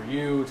going to end for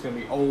you. It's going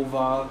to be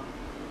over.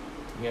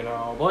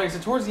 But like I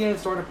said, towards the end, it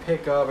started to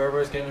pick up.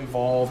 Everybody's getting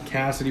involved.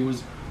 Cassidy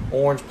was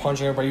orange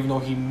punching everybody, even though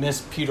he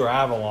missed Peter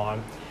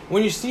Avalon.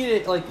 When you see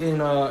it, like,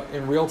 in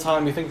real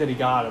time, you think that he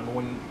got him. But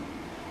when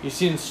you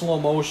see it in slow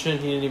motion,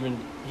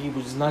 he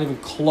was not even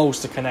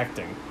close to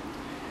connecting.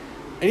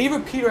 And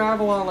even Peter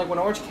Avalon, like, when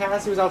Orange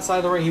Cassidy was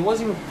outside the ring, he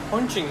wasn't even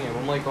punching him.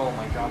 I'm like, oh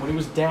my god. When he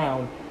was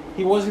down,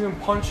 he wasn't even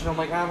punching him. I'm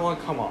like, Avalon,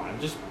 come on.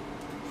 Just,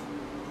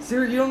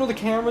 seriously, you don't know the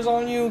camera's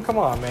on you? Come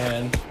on,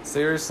 man.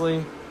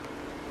 Seriously?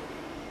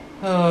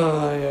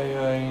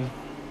 And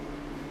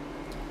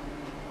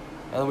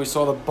then we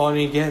saw the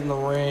Bunny get in the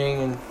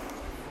ring,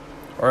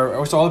 or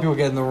we saw other people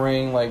get in the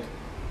ring, like,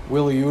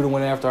 Willie Uda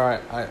went after,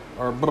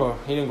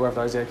 he didn't go after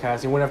Isaiah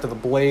Cassidy, he went after the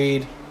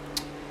Blade.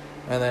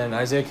 And then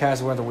Isaiah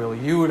Cassidy went after Willie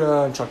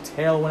Uda, and Chuck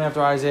Taylor went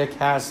after Isaiah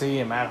Cassidy,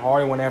 and Matt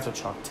Hardy went after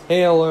Chuck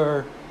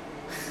Taylor.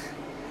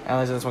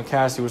 And that's when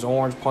Cassidy was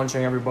orange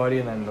punching everybody,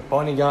 and then the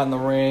Bunny got in the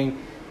ring,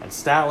 and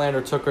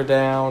Statlander took her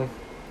down,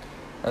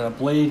 and the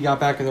Blade got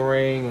back in the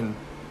ring and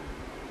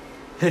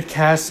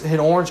hit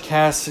Orange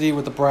Cassidy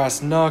with the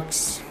brass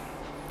knucks.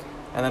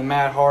 And then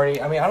Matt Hardy,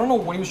 I don't know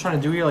what he was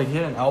trying to do here, like he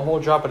hit an elbow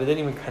drop, but it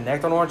didn't even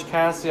connect on Orange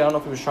Cassidy. I don't know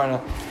if he was trying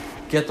to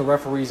get the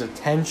referee's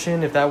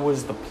attention, if that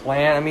was the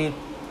plan.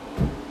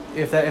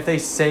 If they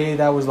say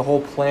that was the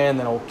whole plan,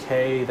 then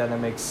okay, then it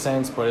makes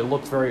sense, but it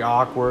looked very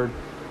awkward.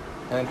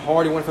 And then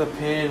Hardy went for the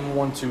pin,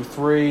 1, 2,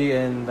 3,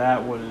 and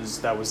that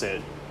was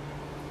it.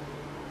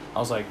 I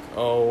was like,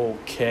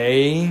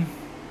 okay.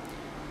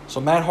 So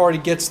Matt Hardy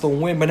gets the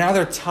win, but now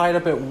they're tied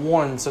up at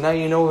 1, so now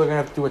they're going to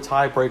have to do a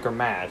tiebreaker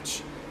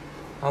match.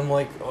 I'm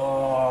like,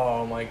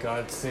 oh my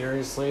god,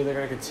 seriously? They're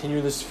going to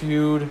continue this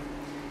feud?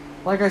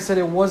 Like I said,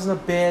 it wasn't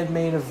a bad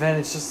main event.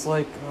 It's just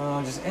like,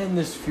 just end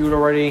this feud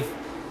already.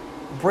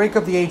 Break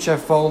up the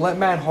HFO. Let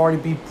Matt Hardy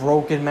be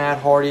broken Matt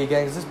Hardy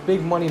again. Because this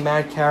big money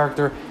Matt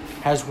character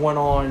has went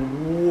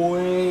on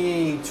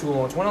way too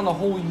long. It's went on the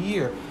whole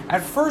year.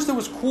 At first, it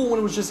was cool when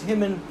it was just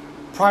him and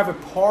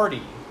Private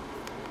Party.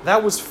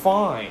 That was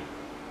fine.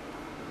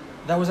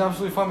 That was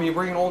absolutely fine. But you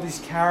bring in all these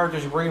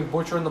characters. You bring in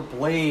Butcher and the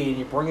Blade.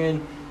 You bring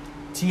in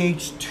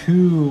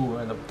TH2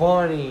 and the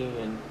Bunny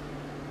and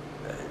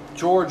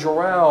George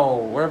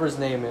Orell, whatever his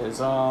name is.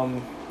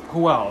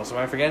 Who else? Am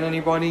I forgetting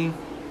anybody?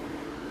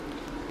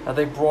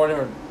 They brought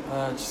in,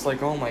 just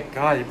like, oh my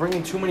god, you're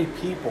bringing too many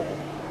people.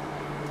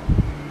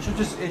 It should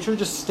have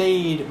just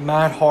stayed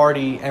Matt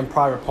Hardy and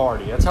Private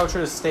Party. That's how it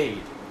should have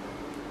stayed.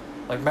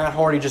 Like Matt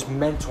Hardy just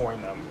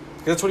mentoring them.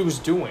 That's what he was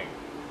doing.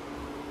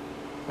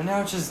 But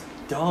now it's just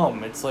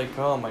dumb. It's like,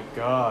 oh my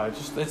god,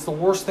 it's the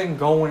worst thing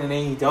going in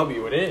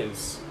AEW. It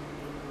is.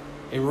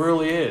 It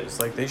really is.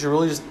 Like, they should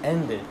really just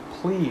end it.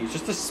 Please,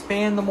 just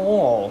disband them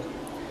all.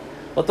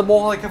 Let them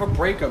all, like, have a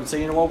breakup and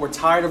say, you know what, we're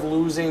tired of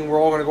losing, we're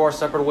all going to go our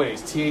separate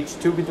ways.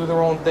 TH2 can do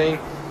their own thing,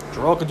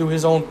 Jarrell can do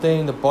his own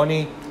thing, the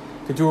Bunny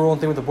could do her own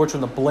thing with the Butcher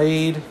and the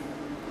Blade.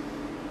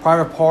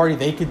 Private Party,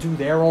 they could do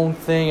their own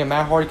thing, and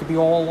Matt Hardy could be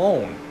all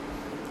alone.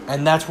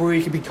 And that's where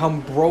he could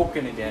become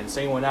broken again,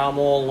 saying, well, now I'm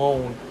all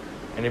alone.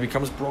 And he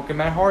becomes broken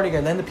Matt Hardy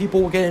again. Then the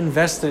people will get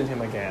invested in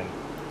him again.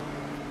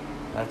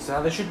 That's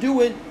how they should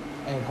do it.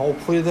 And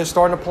hopefully they're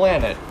starting to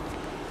plan it.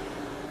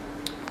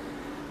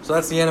 So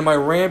that's the end of my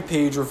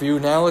Rampage review.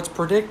 Now let's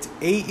predict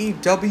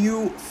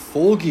AEW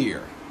Full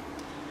Gear.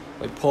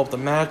 Let me pull up the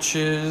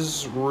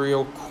matches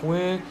real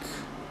quick.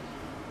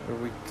 Here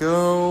we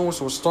go.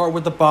 So we'll start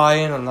with the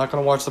buy-in. I'm not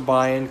going to watch the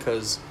buy-in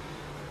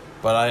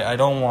but I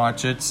don't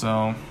watch it.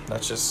 So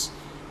that's just,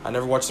 I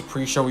never watched the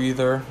pre-show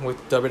either with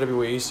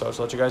WWE. So just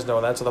to let you guys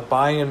know that. So the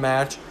buy-in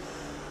match,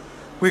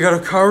 we got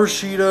Hikaru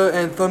Shida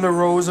and Thunder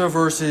Rosa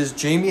versus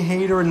Jamie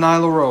Hayter and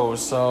Nyla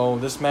Rose. So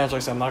this match, like I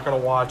said, I'm not going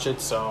to watch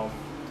it. So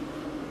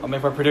I'll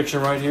make my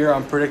prediction right here.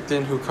 I'm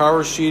predicting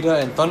Hikaru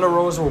Shida and Thunder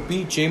Rosa will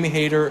beat Jamie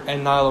Hayter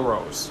and Nyla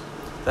Rose.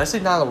 Did I say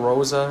Nyla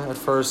Rosa at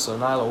first? So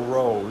Nyla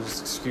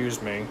Rose,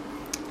 excuse me.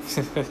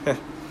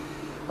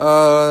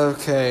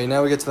 Okay,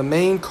 now we get to the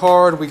main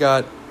card. We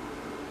got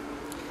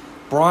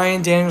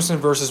Bryan Danielson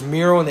versus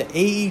Miro in the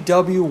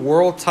AEW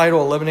World Title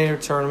Eliminator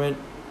Tournament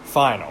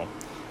Final.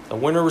 The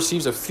winner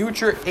receives a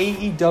future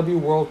AEW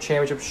World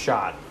Championship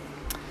shot.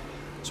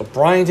 So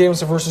Bryan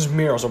Danielson versus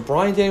Miro. So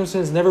Bryan Danielson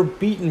has never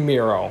beaten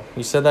Miro.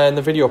 He said that in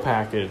the video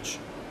package.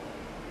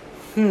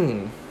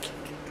 This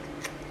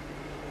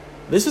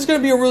is going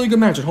to be a really good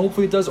match, and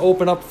hopefully it does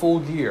open up Full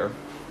Gear.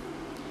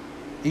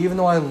 Even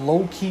though I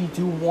low-key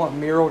do want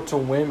Miro to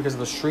win because of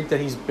the streak that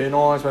he's been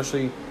on,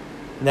 especially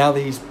now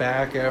that he's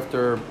back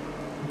after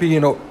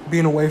being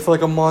away for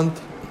like a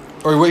month.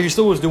 Or he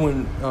still was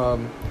doing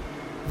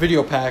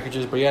video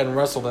packages, but he hadn't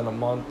wrestled in a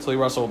month. So he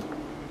wrestled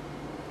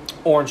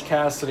Orange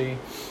Cassidy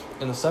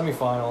in the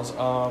semifinals.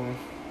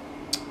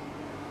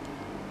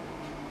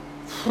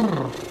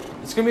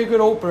 It's going to be a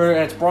good opener, and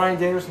it's Bryan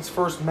Danielson's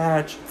first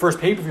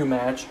pay-per-view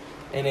match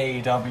in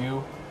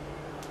AEW.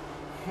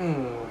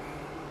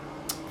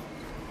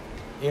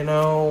 You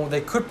know,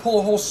 they could pull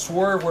a whole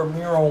swerve where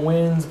Miro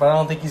wins, but I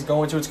don't think he's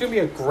going to. It's going to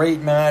be a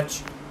great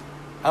match.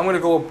 I'm going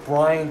to go with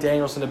Bryan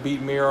Danielson to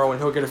beat Miro,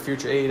 and he'll get a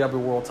future AEW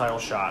World title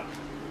shot.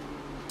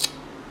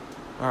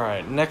 All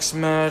right, next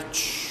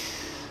match.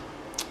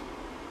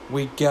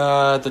 We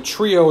got the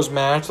Trios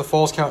match, the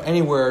Falls Count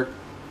Anywhere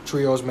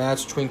Trios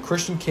match between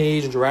Christian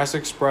Cage and Jurassic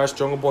Express,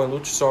 Jungle Boy and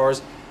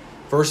Luchasaurus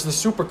versus the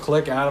Super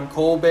Clique, Adam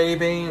Cole,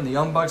 baby, and the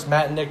Young Bucks,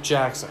 Matt and Nick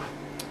Jackson.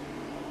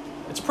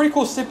 It's a pretty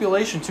cool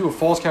stipulation, too, a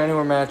Falls Count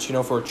Anywhere match,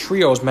 for a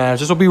Trios match.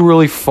 This will be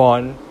really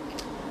fun.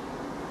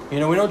 We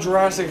know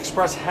Jurassic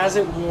Express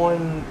hasn't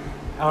won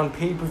on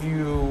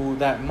pay-per-view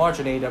that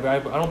much in AEW. I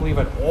don't believe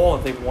at all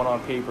that they've won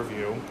on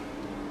pay-per-view.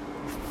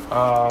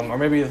 Or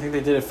maybe I think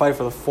they did a Fight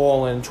for the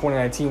Fallen in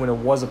 2019 when it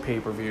was a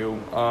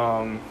pay-per-view.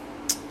 Other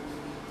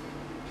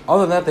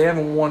than that, they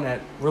haven't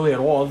won really at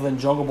all, other than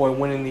Jungle Boy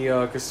winning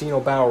the Casino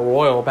Battle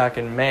Royal back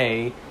in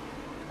May.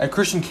 And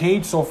Christian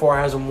Cage so far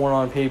hasn't won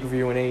on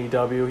pay-per-view in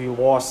AEW. He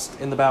lost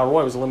in the Battle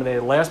Royal. He was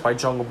eliminated last by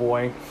Jungle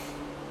Boy.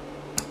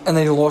 And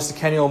then he lost to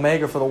Kenny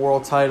Omega for the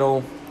world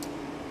title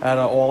at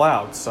All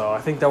Out. So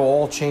I think that will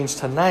all change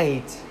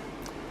tonight,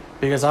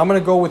 because I'm going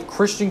to go with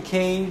Christian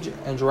Cage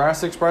and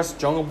Jurassic Express,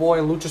 Jungle Boy,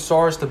 and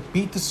Luchasaurus to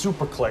beat the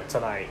Super Clique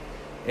tonight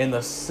in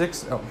the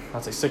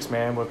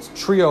six-man, but it's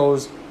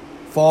Trios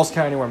Falls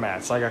Count Anywhere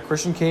match. So I got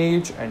Christian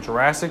Cage and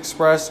Jurassic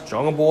Express,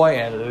 Jungle Boy,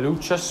 and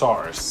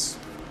Luchasaurus.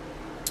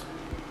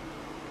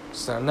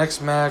 So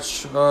next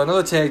match,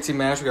 another tag team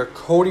match. We got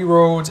Cody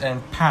Rhodes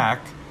and Pac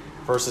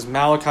versus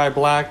Malachi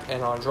Black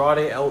and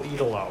Andrade El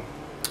Idolo.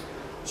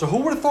 So who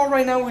would have thought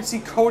right now we'd see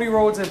Cody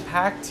Rhodes and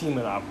Pac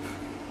teaming up?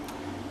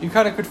 You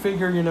kind of could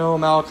figure,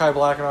 Malachi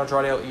Black and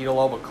Andrade El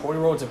Idolo, but Cody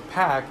Rhodes and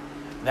Pac,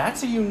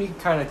 that's a unique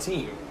kind of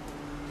team.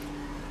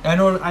 I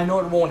know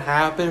it won't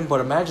happen,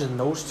 but imagine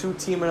those two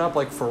teaming up,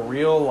 like for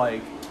real,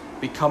 like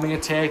becoming a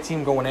tag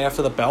team, going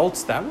after the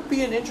belts. That would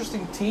be an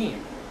interesting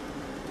team.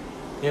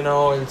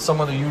 In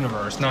some other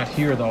universe. Not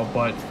here, though,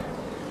 but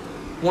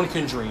one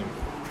can dream.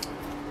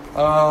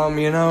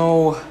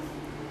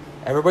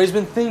 Everybody's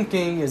been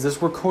thinking, is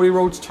this where Cody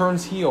Rhodes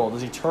turns heel?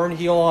 Does he turn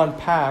heel on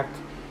Pac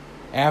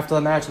after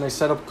the match and they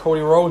set up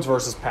Cody Rhodes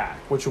versus Pac,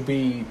 which would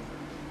be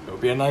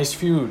a nice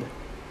feud.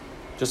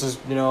 Just as,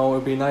 it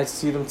would be nice to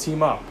see them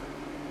team up.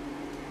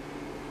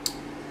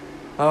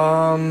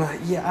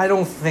 I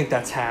don't think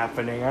that's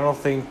happening. I don't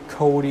think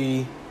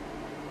Cody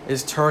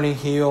is turning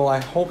heel.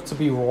 I hope to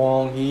be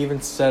wrong. He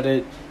even said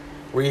it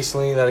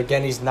recently that,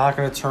 again, he's not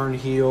going to turn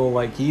heel.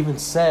 Like, he even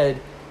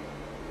said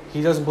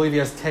he doesn't believe he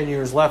has 10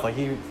 years left. Like,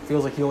 he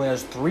feels like he only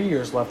has 3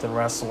 years left in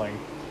wrestling.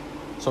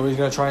 So he's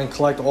going to try and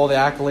collect all the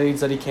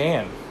accolades that he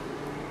can.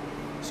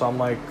 So I'm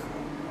like,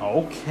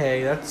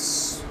 okay,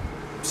 that's...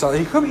 So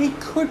he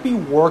could be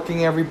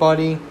working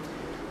everybody,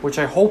 which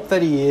I hope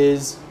that he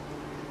is.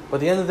 But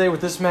at the end of the day,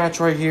 with this match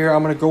right here,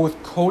 I'm going to go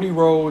with Cody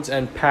Rhodes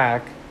and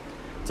Pac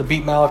to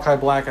beat Malachi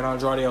Black and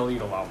Andrade El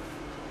Idolo.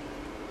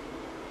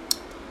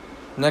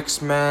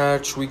 Next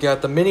match, we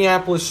got the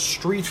Minneapolis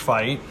Street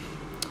Fight.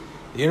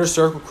 The Inner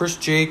Circle, Chris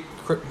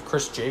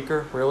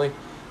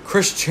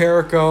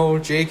Jericho,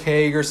 Jake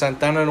Hager,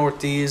 Santana and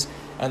Ortiz,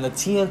 and the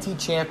TNT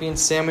champion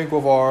Sammy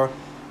Guevara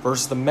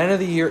versus the Men of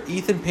the Year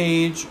Ethan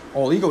Page,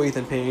 All Ego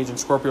Ethan Page, and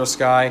Scorpio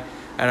Sky,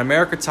 and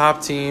America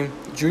Top Team,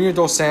 Junior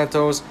Dos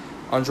Santos,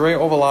 Andrei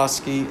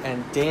Ovalaski,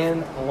 and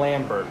Dan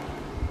Lambert.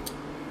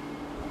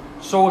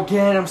 So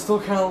again, I'm still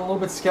kind of a little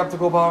bit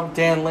skeptical about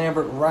Dan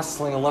Lambert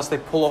wrestling unless they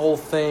pull a whole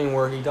thing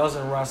where he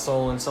doesn't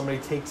wrestle and somebody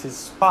takes his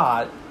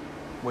spot,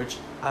 which,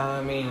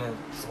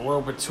 it's a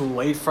little bit too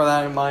late for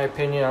that in my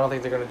opinion. I don't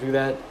think they're going to do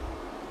that,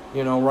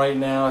 right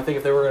now. I think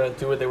if they were going to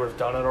do it, they would have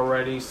done it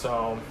already.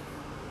 So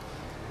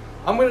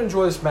I'm going to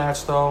enjoy this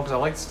match, though, because I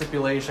like the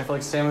stipulation. I feel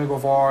like Sammy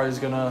Guevara is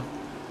going to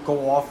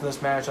go off in this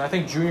match. And I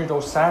think Junior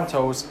Dos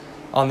Santos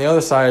on the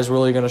other side is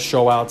really going to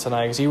show out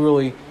tonight because he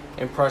really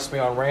impressed me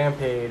on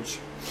Rampage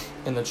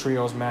in the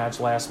Trios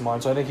match last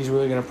month. So I think he's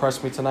really going to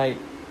impress me tonight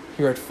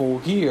here at Full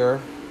Gear.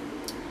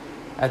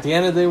 At the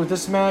end of the day with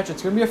this match,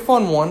 it's going to be a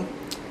fun one.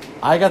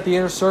 I got the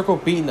Inner Circle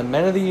beating the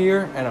Men of the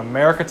Year and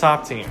America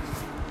Top Team.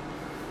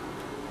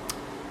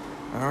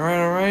 All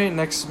right.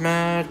 Next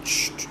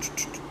match.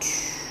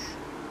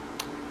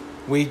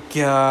 We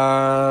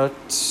got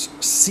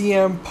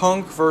CM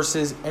Punk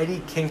versus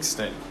Eddie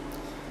Kingston.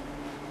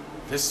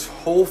 This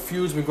whole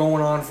feud's been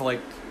going on for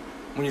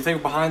when you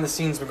think behind the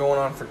scenes, been going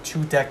on for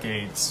 2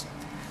 decades.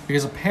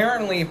 Because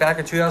apparently back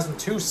in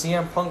 2002,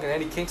 CM Punk and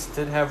Eddie Kingston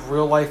didn't have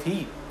real life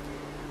heat.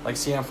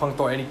 CM Punk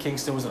thought Eddie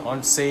Kingston was an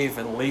unsafe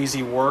and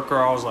lazy worker.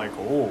 I was like,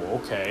 oh,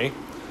 okay.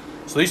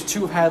 So these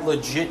two had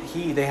legit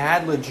heat. They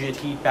had legit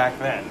heat back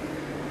then.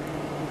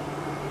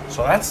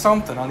 So that's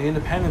something on the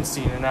independent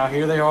scene. And now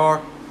here they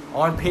are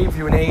on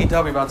pay-per-view in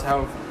AEW about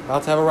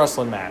to have a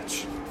wrestling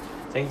match.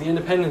 It ain't the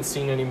independent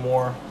scene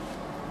anymore.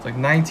 It's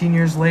 19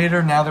 years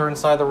later, now they're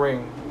inside the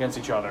ring against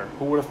each other.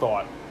 Who would have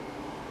thought?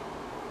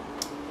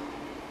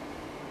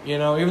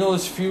 Even though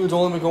this feud's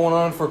only been going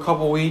on for a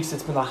couple weeks,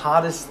 it's been the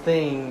hottest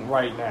thing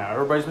right now.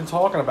 Everybody's been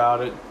talking about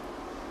it.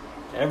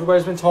 I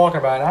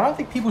don't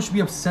think people should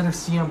be upset if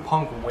CM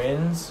Punk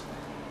wins,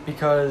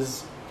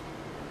 because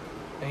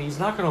he's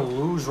not going to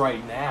lose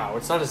right now.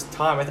 It's not his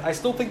time. I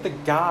still think the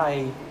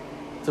guy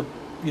to,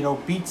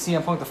 beat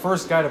CM Punk, the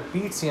first guy to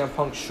beat CM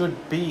Punk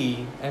should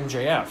be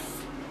MJF.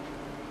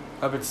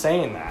 I've been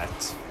saying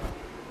that.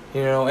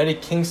 Eddie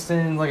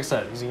Kingston, like I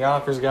said, he's a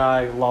Yonkers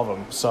guy. Love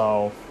him,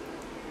 so...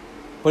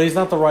 But he's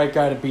not the right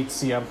guy to beat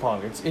CM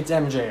Punk. It's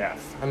MJF.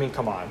 I mean,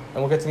 come on. And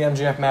we'll get to the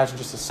MJF match in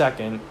just a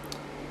second.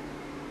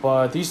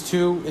 But these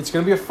two, it's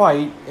going to be a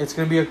fight. It's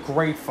going to be a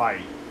great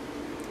fight.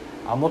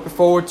 I'm looking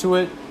forward to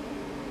it.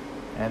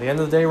 And at the end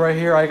of the day right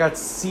here, I got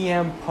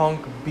CM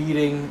Punk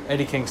beating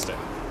Eddie Kingston.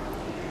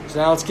 So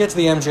now let's get to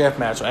the MJF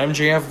match.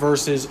 MJF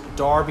versus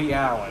Darby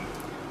Allin.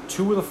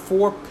 2 of the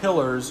 4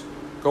 pillars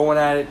going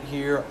at it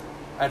here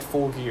at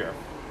Full Gear.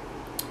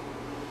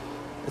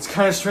 It's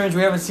kind of strange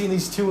we haven't seen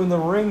these two in the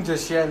ring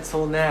just yet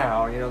until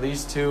now.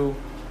 These two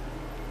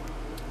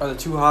are the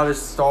 2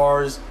 hottest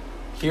stars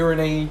here in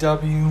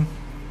AEW.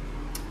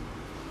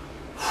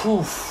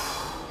 Whew.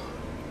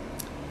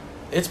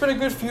 It's been a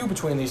good feud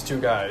between these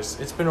 2 guys.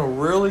 It's been a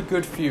really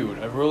good feud.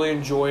 I've really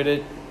enjoyed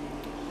it.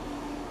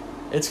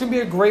 It's going to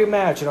be a great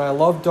match. I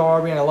love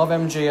Darby and I love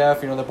MJF.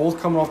 They're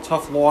both coming off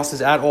tough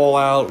losses at All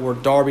Out, where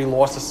Darby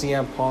lost to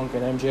CM Punk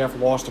and MJF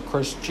lost to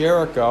Chris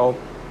Jericho.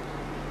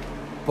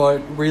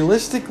 But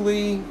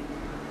realistically,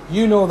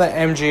 that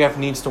MJF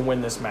needs to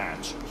win this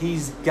match.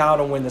 He's got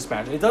to win this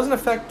match. It doesn't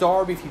affect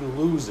Darby if he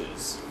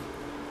loses.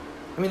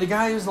 The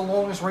guy is the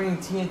longest reigning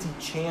TNT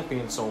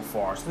champion so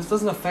far. So this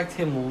doesn't affect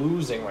him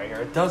losing right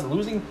here.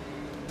 Losing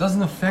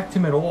doesn't affect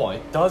him at all.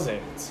 It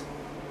doesn't.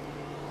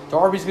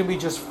 Darby's going to be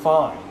just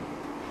fine.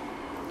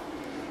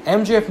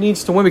 MJF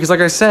needs to win because,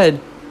 like I said,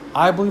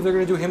 I believe they're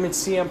going to do him and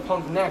CM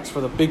Punk next for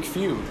the big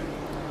feud.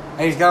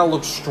 And he's got to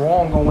look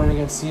strong going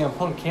against CM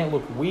Punk. Can't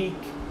look weak.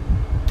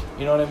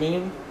 You know what I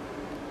mean?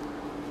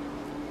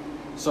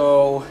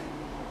 So,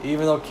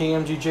 even though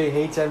King MGJ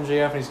hates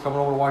MJF and he's coming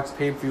over to watch the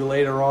pay-per-view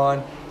later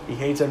on, he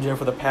hates MJF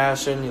with a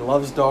passion. He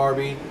loves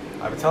Darby.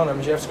 I've been telling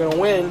him MJF's going to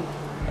win.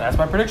 And that's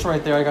my prediction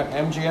right there. I got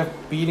MJF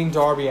beating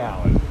Darby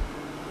Allin.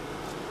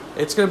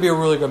 It's going to be a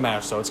really good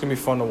match, though. It's going to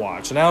be fun to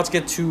watch. And now let's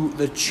get to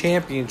the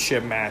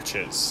championship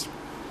matches.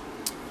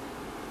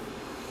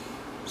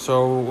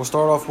 So we'll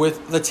start off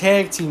with the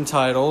tag team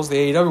titles, the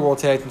AEW World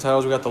Tag Team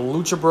titles. We got the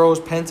Lucha Bros,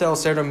 Penta El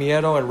Zero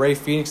Miedo, and Rey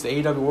Fenix, the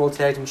AEW World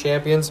Tag Team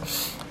Champions,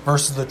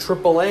 versus the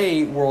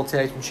AAA World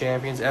Tag Team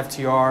Champions,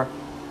 FTR,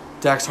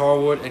 Dax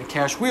Harwood, and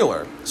Cash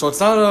Wheeler. So it's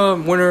not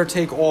a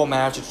winner-take-all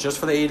match. It's just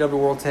for the AEW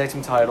World Tag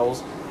Team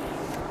titles.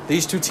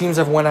 These 2 teams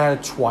have went at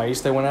it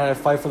twice. They went at it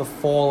Fight for the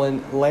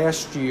Fallen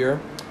last year,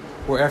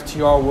 where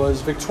FTR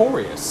was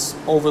victorious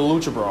over the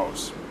Lucha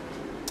Bros.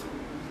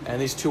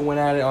 And these 2 went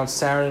at it on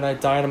Saturday Night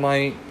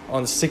Dynamite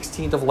on the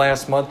 16th of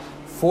last month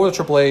for the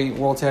AAA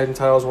World Tag Team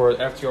titles, where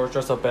FTR was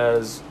dressed up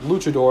as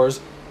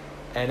luchadors.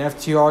 And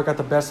FTR got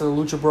the best of the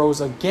Lucha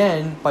Bros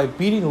again by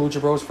beating the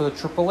Lucha Bros for the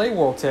AAA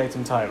World Tag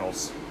Team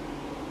titles.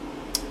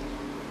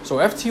 So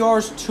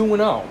FTR's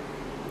 2-0.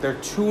 They're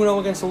 2-0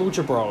 against the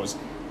Lucha Bros.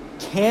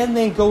 Can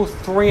they go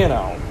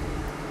 3-0?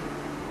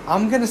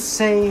 I'm going to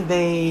say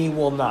they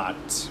will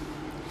not.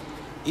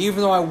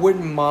 Even though I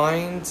wouldn't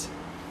mind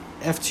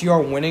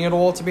FTR winning it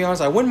all, to be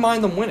honest. I wouldn't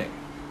mind them winning.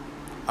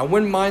 I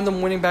wouldn't mind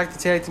them winning back the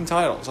tag team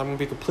titles. I'm going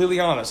to be completely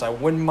honest. I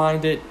wouldn't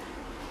mind it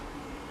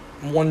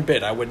one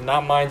bit. I would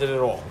not mind it at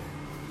all.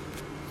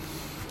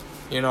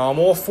 I'm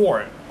all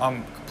for it.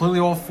 I'm completely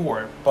all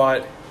for it.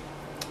 But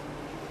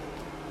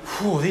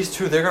these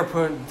two tag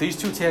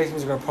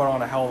teams are going to put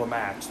on a hell of a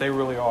match. They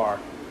really are.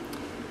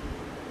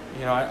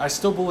 I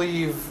still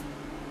believe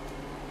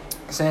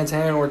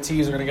Santana and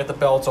Ortiz are going to get the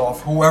belts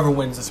off whoever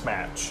wins this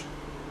match.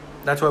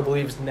 That's what I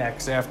believe is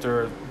next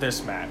after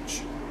this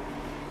match.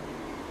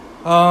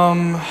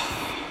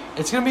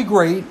 It's going to be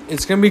great.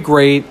 It's going to be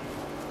great.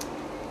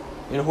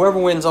 Whoever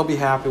wins, I'll be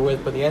happy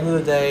with. But at the end of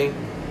the day,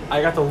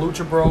 I got the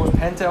Lucha Bros,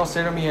 Penta El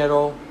Zero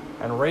Miedo,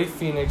 and Rey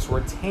Fenix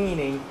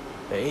retaining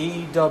the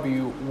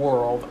AEW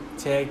World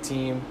Tag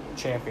Team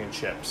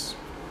Championships.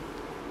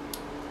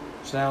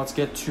 So now let's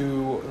get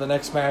to the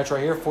next match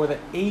right here for the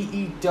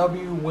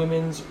AEW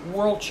Women's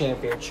World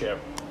Championship.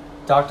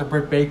 Dr.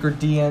 Britt Baker,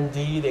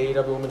 DND, the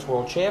AEW Women's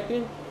World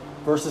Champion,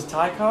 versus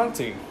Ty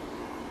Conti.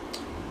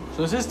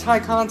 So this is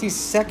Ty Conti's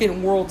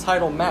second world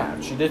title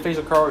match. He did face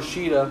Hikaru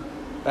Shida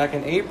back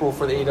in April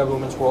for the AEW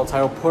Women's World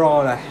title. Put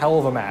on a hell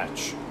of a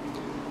match.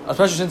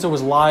 Especially since it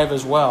was live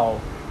as well.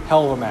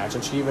 Hell of a match.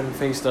 And she even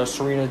faced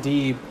Serena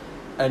Deeb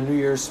at New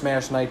Year's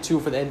Smash Night 2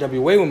 for the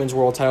NWA Women's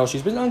World title.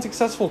 She's been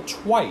unsuccessful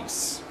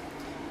twice.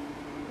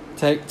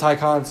 Ty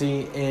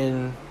Conti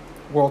in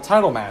world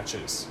title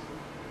matches.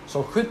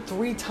 So could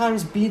 3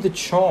 times be the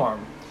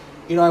charm?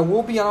 You know, I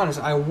will be honest,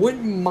 I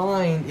wouldn't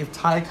mind if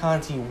Ty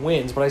Conti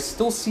wins, but I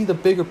still see the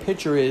bigger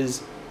picture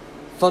is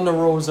Thunder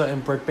Rosa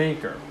and Britt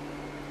Baker.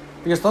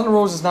 Because Thunder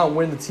Rosa is not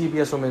winning the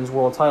TBS Women's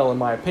World title, in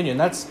my opinion.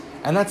 That's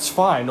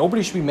fine.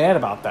 Nobody should be mad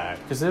about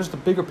that. Because there's the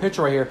bigger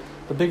picture right here,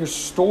 the bigger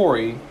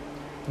story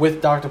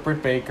with Dr.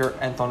 Britt Baker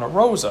and Thunder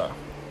Rosa.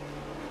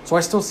 So I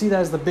still see that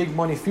as the big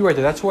money feud right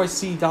there. That's who I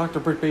see Dr.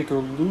 Britt Baker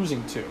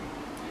losing to.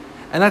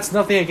 And that's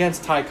nothing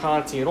against Ty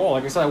Conti at all.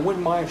 Like I said, I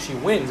wouldn't mind if she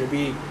wins. It'd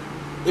be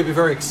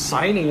very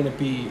exciting and it'd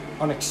be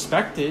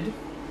unexpected.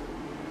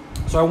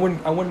 So I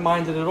wouldn't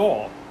mind it at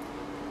all.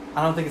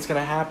 I don't think it's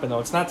gonna happen though.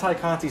 It's not Ty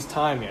Conti's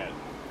time yet.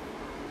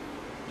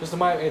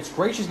 It's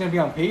great she's gonna be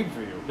on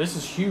pay-per-view. This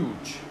is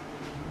huge.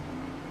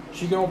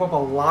 She can open up a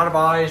lot of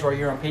eyes right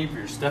here on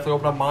pay-per-view. She's definitely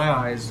opened up my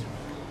eyes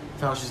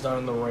with how she's done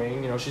in the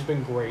ring. You know, she's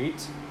been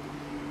great.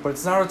 But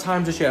it's not her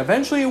time just yet.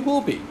 Eventually it will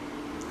be.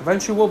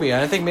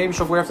 And I think maybe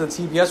she'll go after the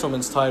TBS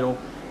Women's title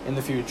in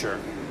the future.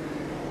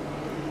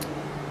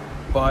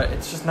 But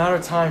it's just not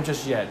her time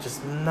just yet.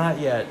 Just not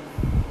yet.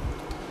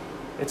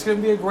 It's going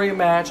to be a great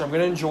match. I'm going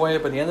to enjoy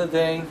it. But at the end of the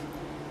day,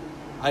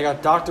 I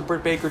got Dr.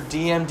 Britt Baker,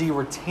 DMD,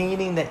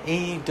 retaining the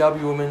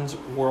AEW Women's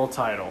World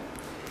title.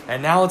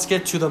 And now let's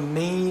get to the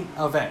main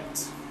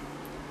event.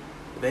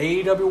 The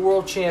AEW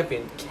World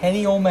Champion,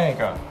 Kenny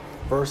Omega,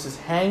 versus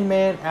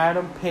Hangman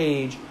Adam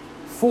Page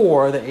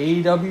for the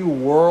AEW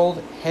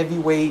World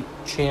Heavyweight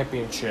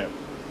Championship.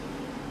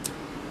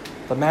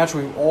 The match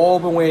we've all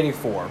been waiting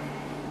for.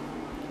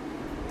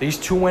 These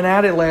two went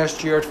at it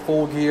last year at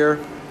Full Gear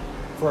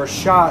for a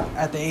shot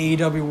at the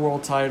AEW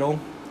World title,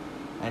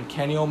 and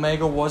Kenny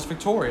Omega was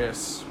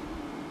victorious.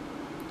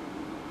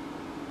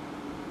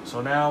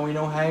 So now we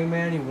know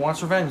Hangman, he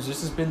wants revenge.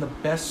 This has been the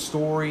best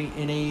story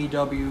in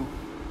AEW.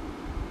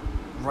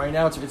 Right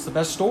now, it's the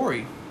best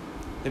story.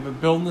 They've been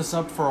building this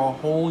up for a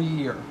whole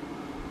year.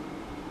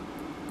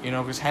 You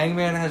know, because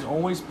Hangman has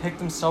always picked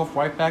himself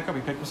right back up.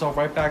 He picked himself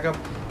right back up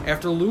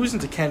after losing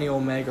to Kenny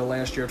Omega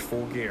last year at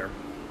Full Gear.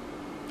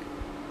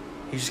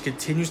 He just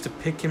continues to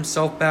pick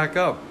himself back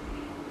up.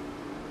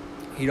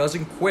 He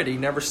doesn't quit. He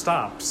never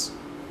stops.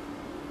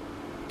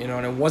 You know,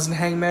 and it wasn't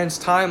Hangman's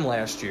time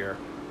last year.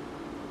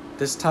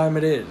 This time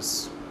it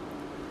is.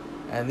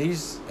 And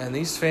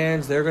these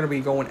fans, they're going to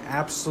be going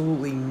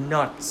absolutely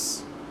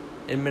nuts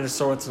in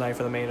Minnesota tonight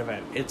for the main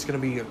event. It's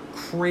going to be a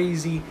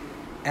crazy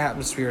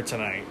atmosphere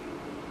tonight.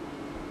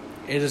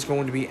 It is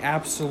going to be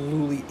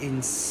absolutely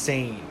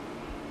insane.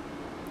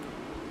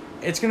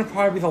 It's going to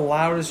probably be the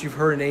loudest you've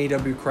heard an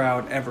AEW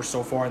crowd ever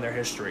so far in their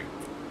history.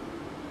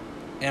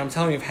 And I'm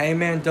telling you, if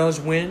Hangman does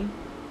win,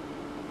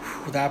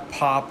 that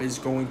pop is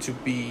going to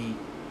be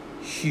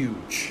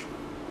huge.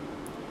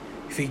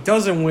 If he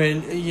doesn't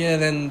win, yeah,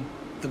 then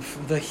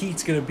the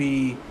heat's going to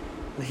be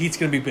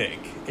big.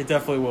 It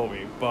definitely will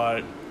be.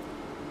 But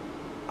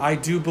I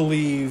do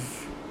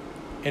believe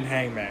in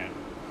Hangman.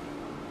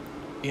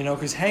 You know,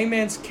 because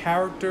Hangman's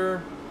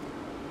character,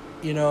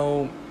 you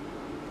know,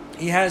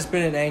 he has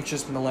been an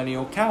anxious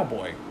millennial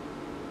cowboy.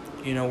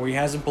 You know, where he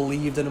hasn't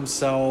believed in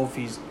himself.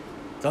 He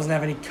doesn't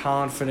have any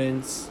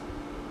confidence.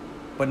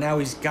 But now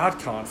he's got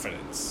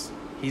confidence.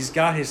 He's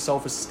got his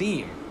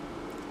self-esteem.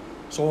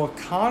 So a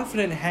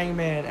confident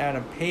Hangman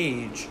Adam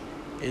Page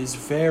is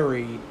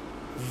very,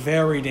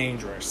 very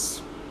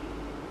dangerous.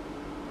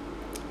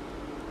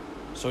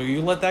 So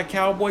you let that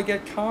cowboy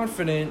get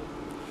confident,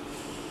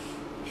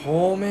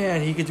 oh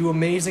man, he could do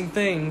amazing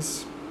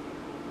things.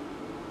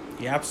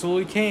 He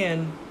absolutely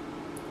can.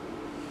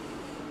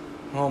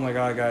 Oh my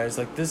god, guys,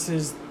 like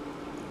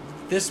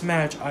this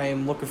match I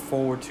am looking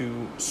forward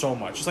to so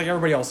much, just like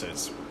everybody else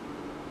is.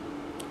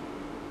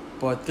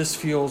 But this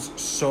feels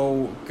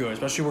so good,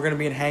 especially we're going to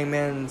be in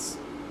Hangman's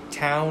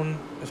town,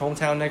 his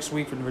hometown next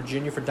week in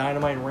Virginia for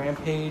Dynamite and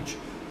Rampage.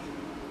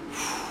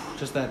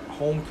 Just that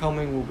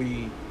homecoming will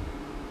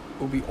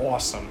be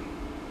awesome.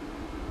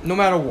 No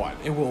matter what,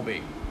 it will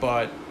be.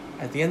 But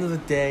at the end of the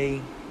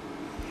day,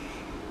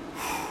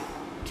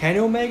 Kenny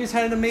Omega's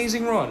had an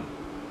amazing run.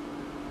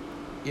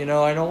 You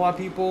know, I know a lot of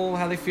people,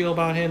 how they feel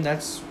about him.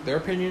 That's their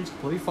opinions,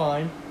 completely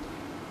fine.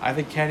 I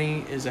think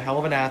Kenny is a hell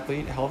of an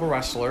athlete, a hell of a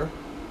wrestler.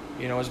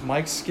 You know, his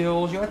mic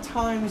skills, you know, at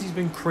times he's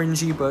been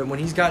cringy, but when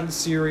he's gotten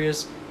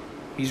serious,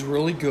 he's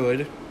really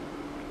good.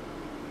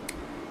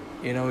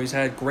 You know, he's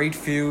had great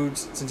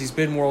feuds since he's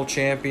been world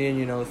champion.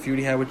 You know, the feud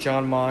he had with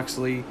Jon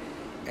Moxley.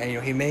 And, you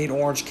know, he made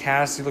Orange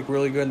Cassidy look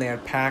really good, and they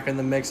had Pac in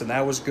the mix, and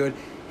that was good.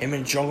 Him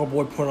and Jungle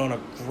Boy put on a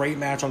great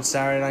match on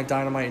Saturday Night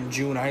Dynamite in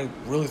June. I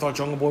really thought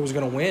Jungle Boy was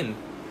going to win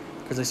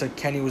because they said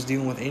Kenny was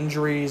dealing with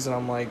injuries, and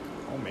I'm like,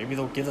 oh, maybe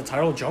they'll give the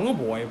title to Jungle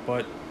Boy,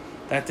 but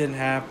That didn't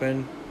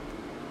happen.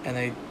 And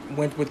they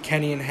went with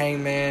Kenny and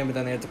Hangman, but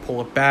then they had to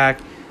pull it back.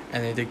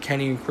 And they did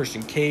Kenny and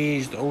Christian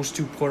Cage. Those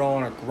two put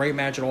on a great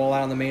match at All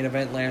Out in the main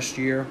event last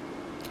year.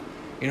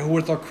 You know, who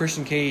would have thought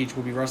Christian Cage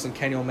would be wrestling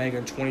Kenny Omega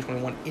in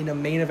 2021 in a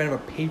main event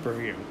of a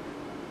pay-per-view?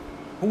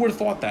 Who would have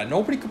thought that?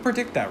 Nobody could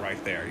predict that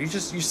right there. You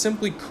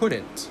simply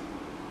couldn't.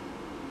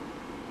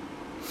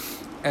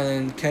 And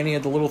then Kenny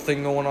had the little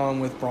thing going on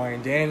with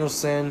Bryan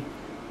Danielson.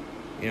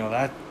 You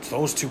know,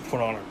 those two put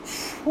on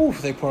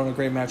a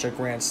great match at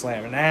Grand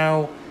Slam. And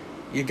now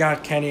you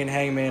got Kenny and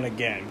Hangman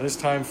again. But this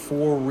time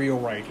for real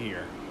right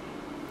here.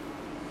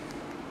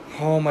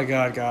 Oh my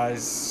God,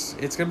 guys.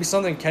 It's going to be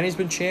something. Kenny's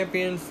been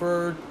champion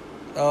for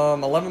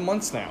 11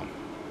 months now.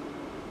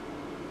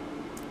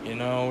 You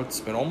know,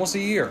 it's been almost a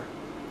year.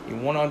 He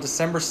won on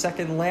December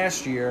 2nd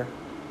last year.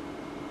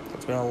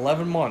 It's been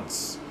 11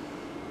 months.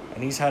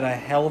 And he's had a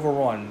hell of a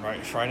run.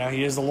 Right now,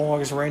 he is the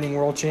longest reigning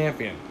world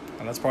champion.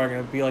 And that's probably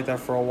going to be like that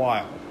for a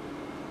while.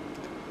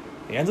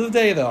 At the end of the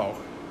day, though,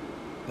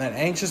 that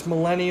anxious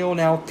millennial,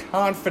 now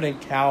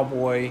confident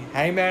cowboy,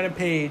 Hangman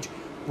Page,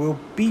 will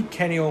beat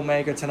Kenny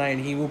Omega tonight,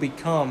 and he will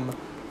become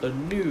the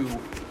new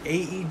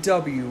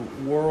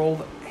AEW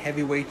World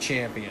Heavyweight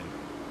Champion.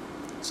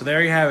 So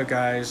there you have it,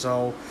 guys.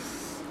 So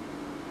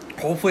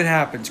hopefully it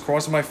happens.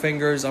 Crossing my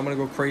fingers. I'm going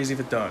to go crazy if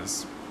it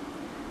does.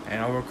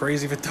 And I'll go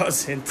crazy if it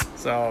doesn't.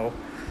 So,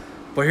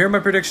 but here are my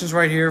predictions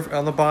right here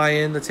on the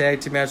buy-in. The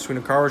tag team match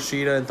between Hikaru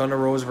Shida and Thunder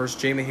Rosa versus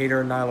Jamie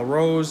Hayter and Nyla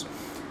Rose.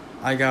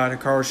 I got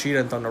Hikaru Shida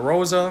and Thunder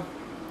Rosa.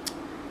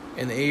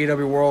 In the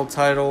AEW World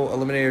Title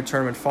Eliminator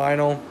Tournament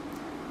Final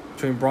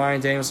between Bryan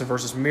Danielson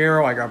versus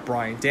Miro, I got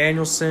Bryan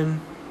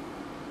Danielson.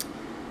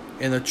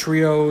 In the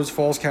Trios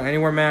Falls Count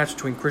Anywhere match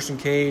between Christian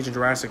Cage and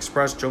Jurassic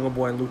Express, Jungle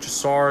Boy and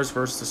Luchasaurus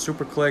versus the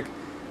Super Click,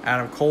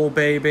 Adam Cole,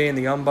 Baby, and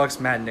the Young Bucks,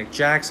 Matt and Nick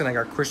Jackson. I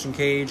got Christian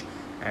Cage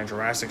and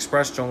Jurassic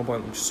Express, Jungle Boy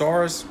and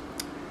Luchasaurus.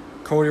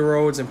 Cody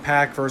Rhodes and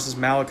Pac versus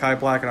Malachi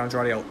Black and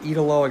Andrade El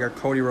Idolo. I got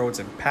Cody Rhodes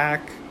and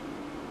Pac.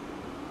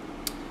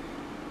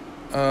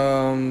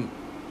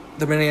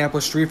 The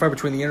Minneapolis Street Fight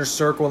between the Inner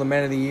Circle and the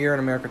Men of the Year and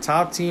America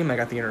Top Team. I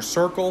got the Inner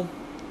Circle.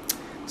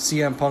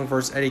 CM Punk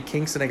versus Eddie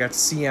Kingston. I got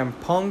CM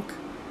Punk.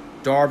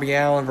 Darby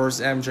Allin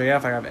versus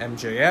MJF. I have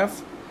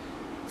MJF.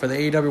 For the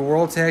AEW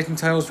World Tag Team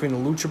titles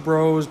between the Lucha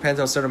Bros, Penta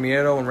El Zero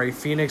Miedo, and Rey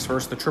Fenix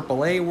versus the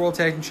AAA World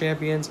Tag Team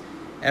Champions,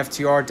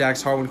 FTR,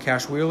 Dax Harwood,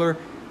 Cash Wheeler.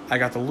 I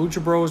got the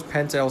Lucha Bros,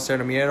 Penta El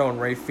Zero Miedo, and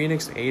Rey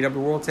Fenix, the AEW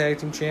World Tag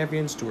Team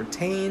Champions, to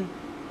retain.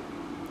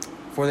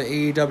 For the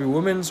AEW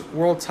Women's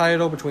World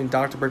Title between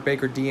Dr. Britt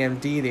Baker,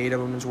 DMD, the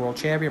AEW Women's World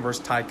Champion,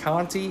 versus Ty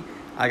Conti.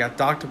 I got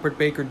Dr. Britt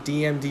Baker,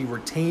 DMD,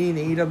 retaining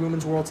the AEW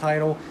Women's World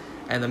Title.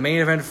 And the main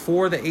event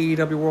for the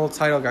AEW World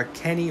Title, I got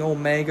Kenny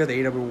Omega, the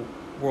AEW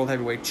World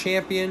Heavyweight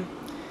Champion,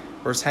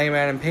 versus Hangman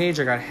Adam Page.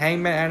 I got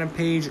Hangman Adam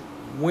Page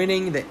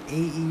winning the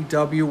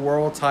AEW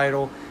World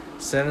Title,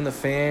 sending the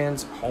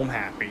fans home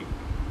happy.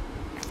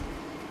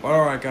 But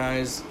alright,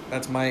 guys,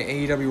 that's my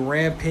AEW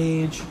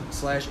Rampage /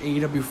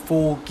 AEW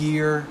Full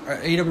Gear,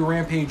 AEW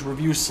Rampage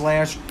review /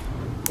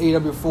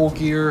 AEW Full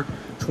Gear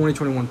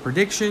 2021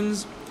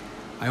 predictions.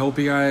 I hope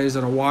you guys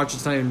that are watching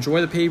tonight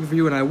enjoy the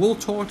pay-per-view, and I will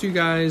talk to you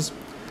guys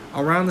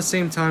around the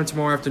same time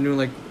tomorrow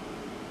afternoon.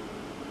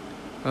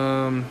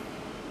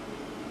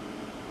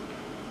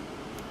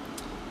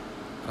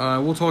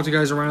 We'll talk to you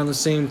guys around the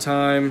same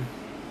time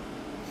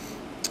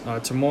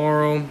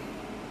tomorrow.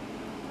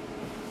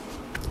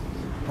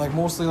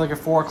 Mostly at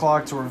 4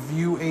 o'clock to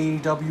review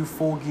AEW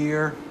Full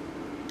Gear.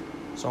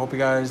 So I hope you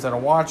guys that are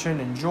watching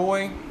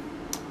enjoy.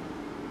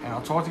 And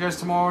I'll talk to you guys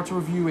tomorrow to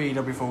review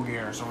AEW Full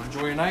Gear. So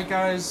enjoy your night,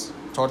 guys.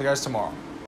 Talk to you guys tomorrow.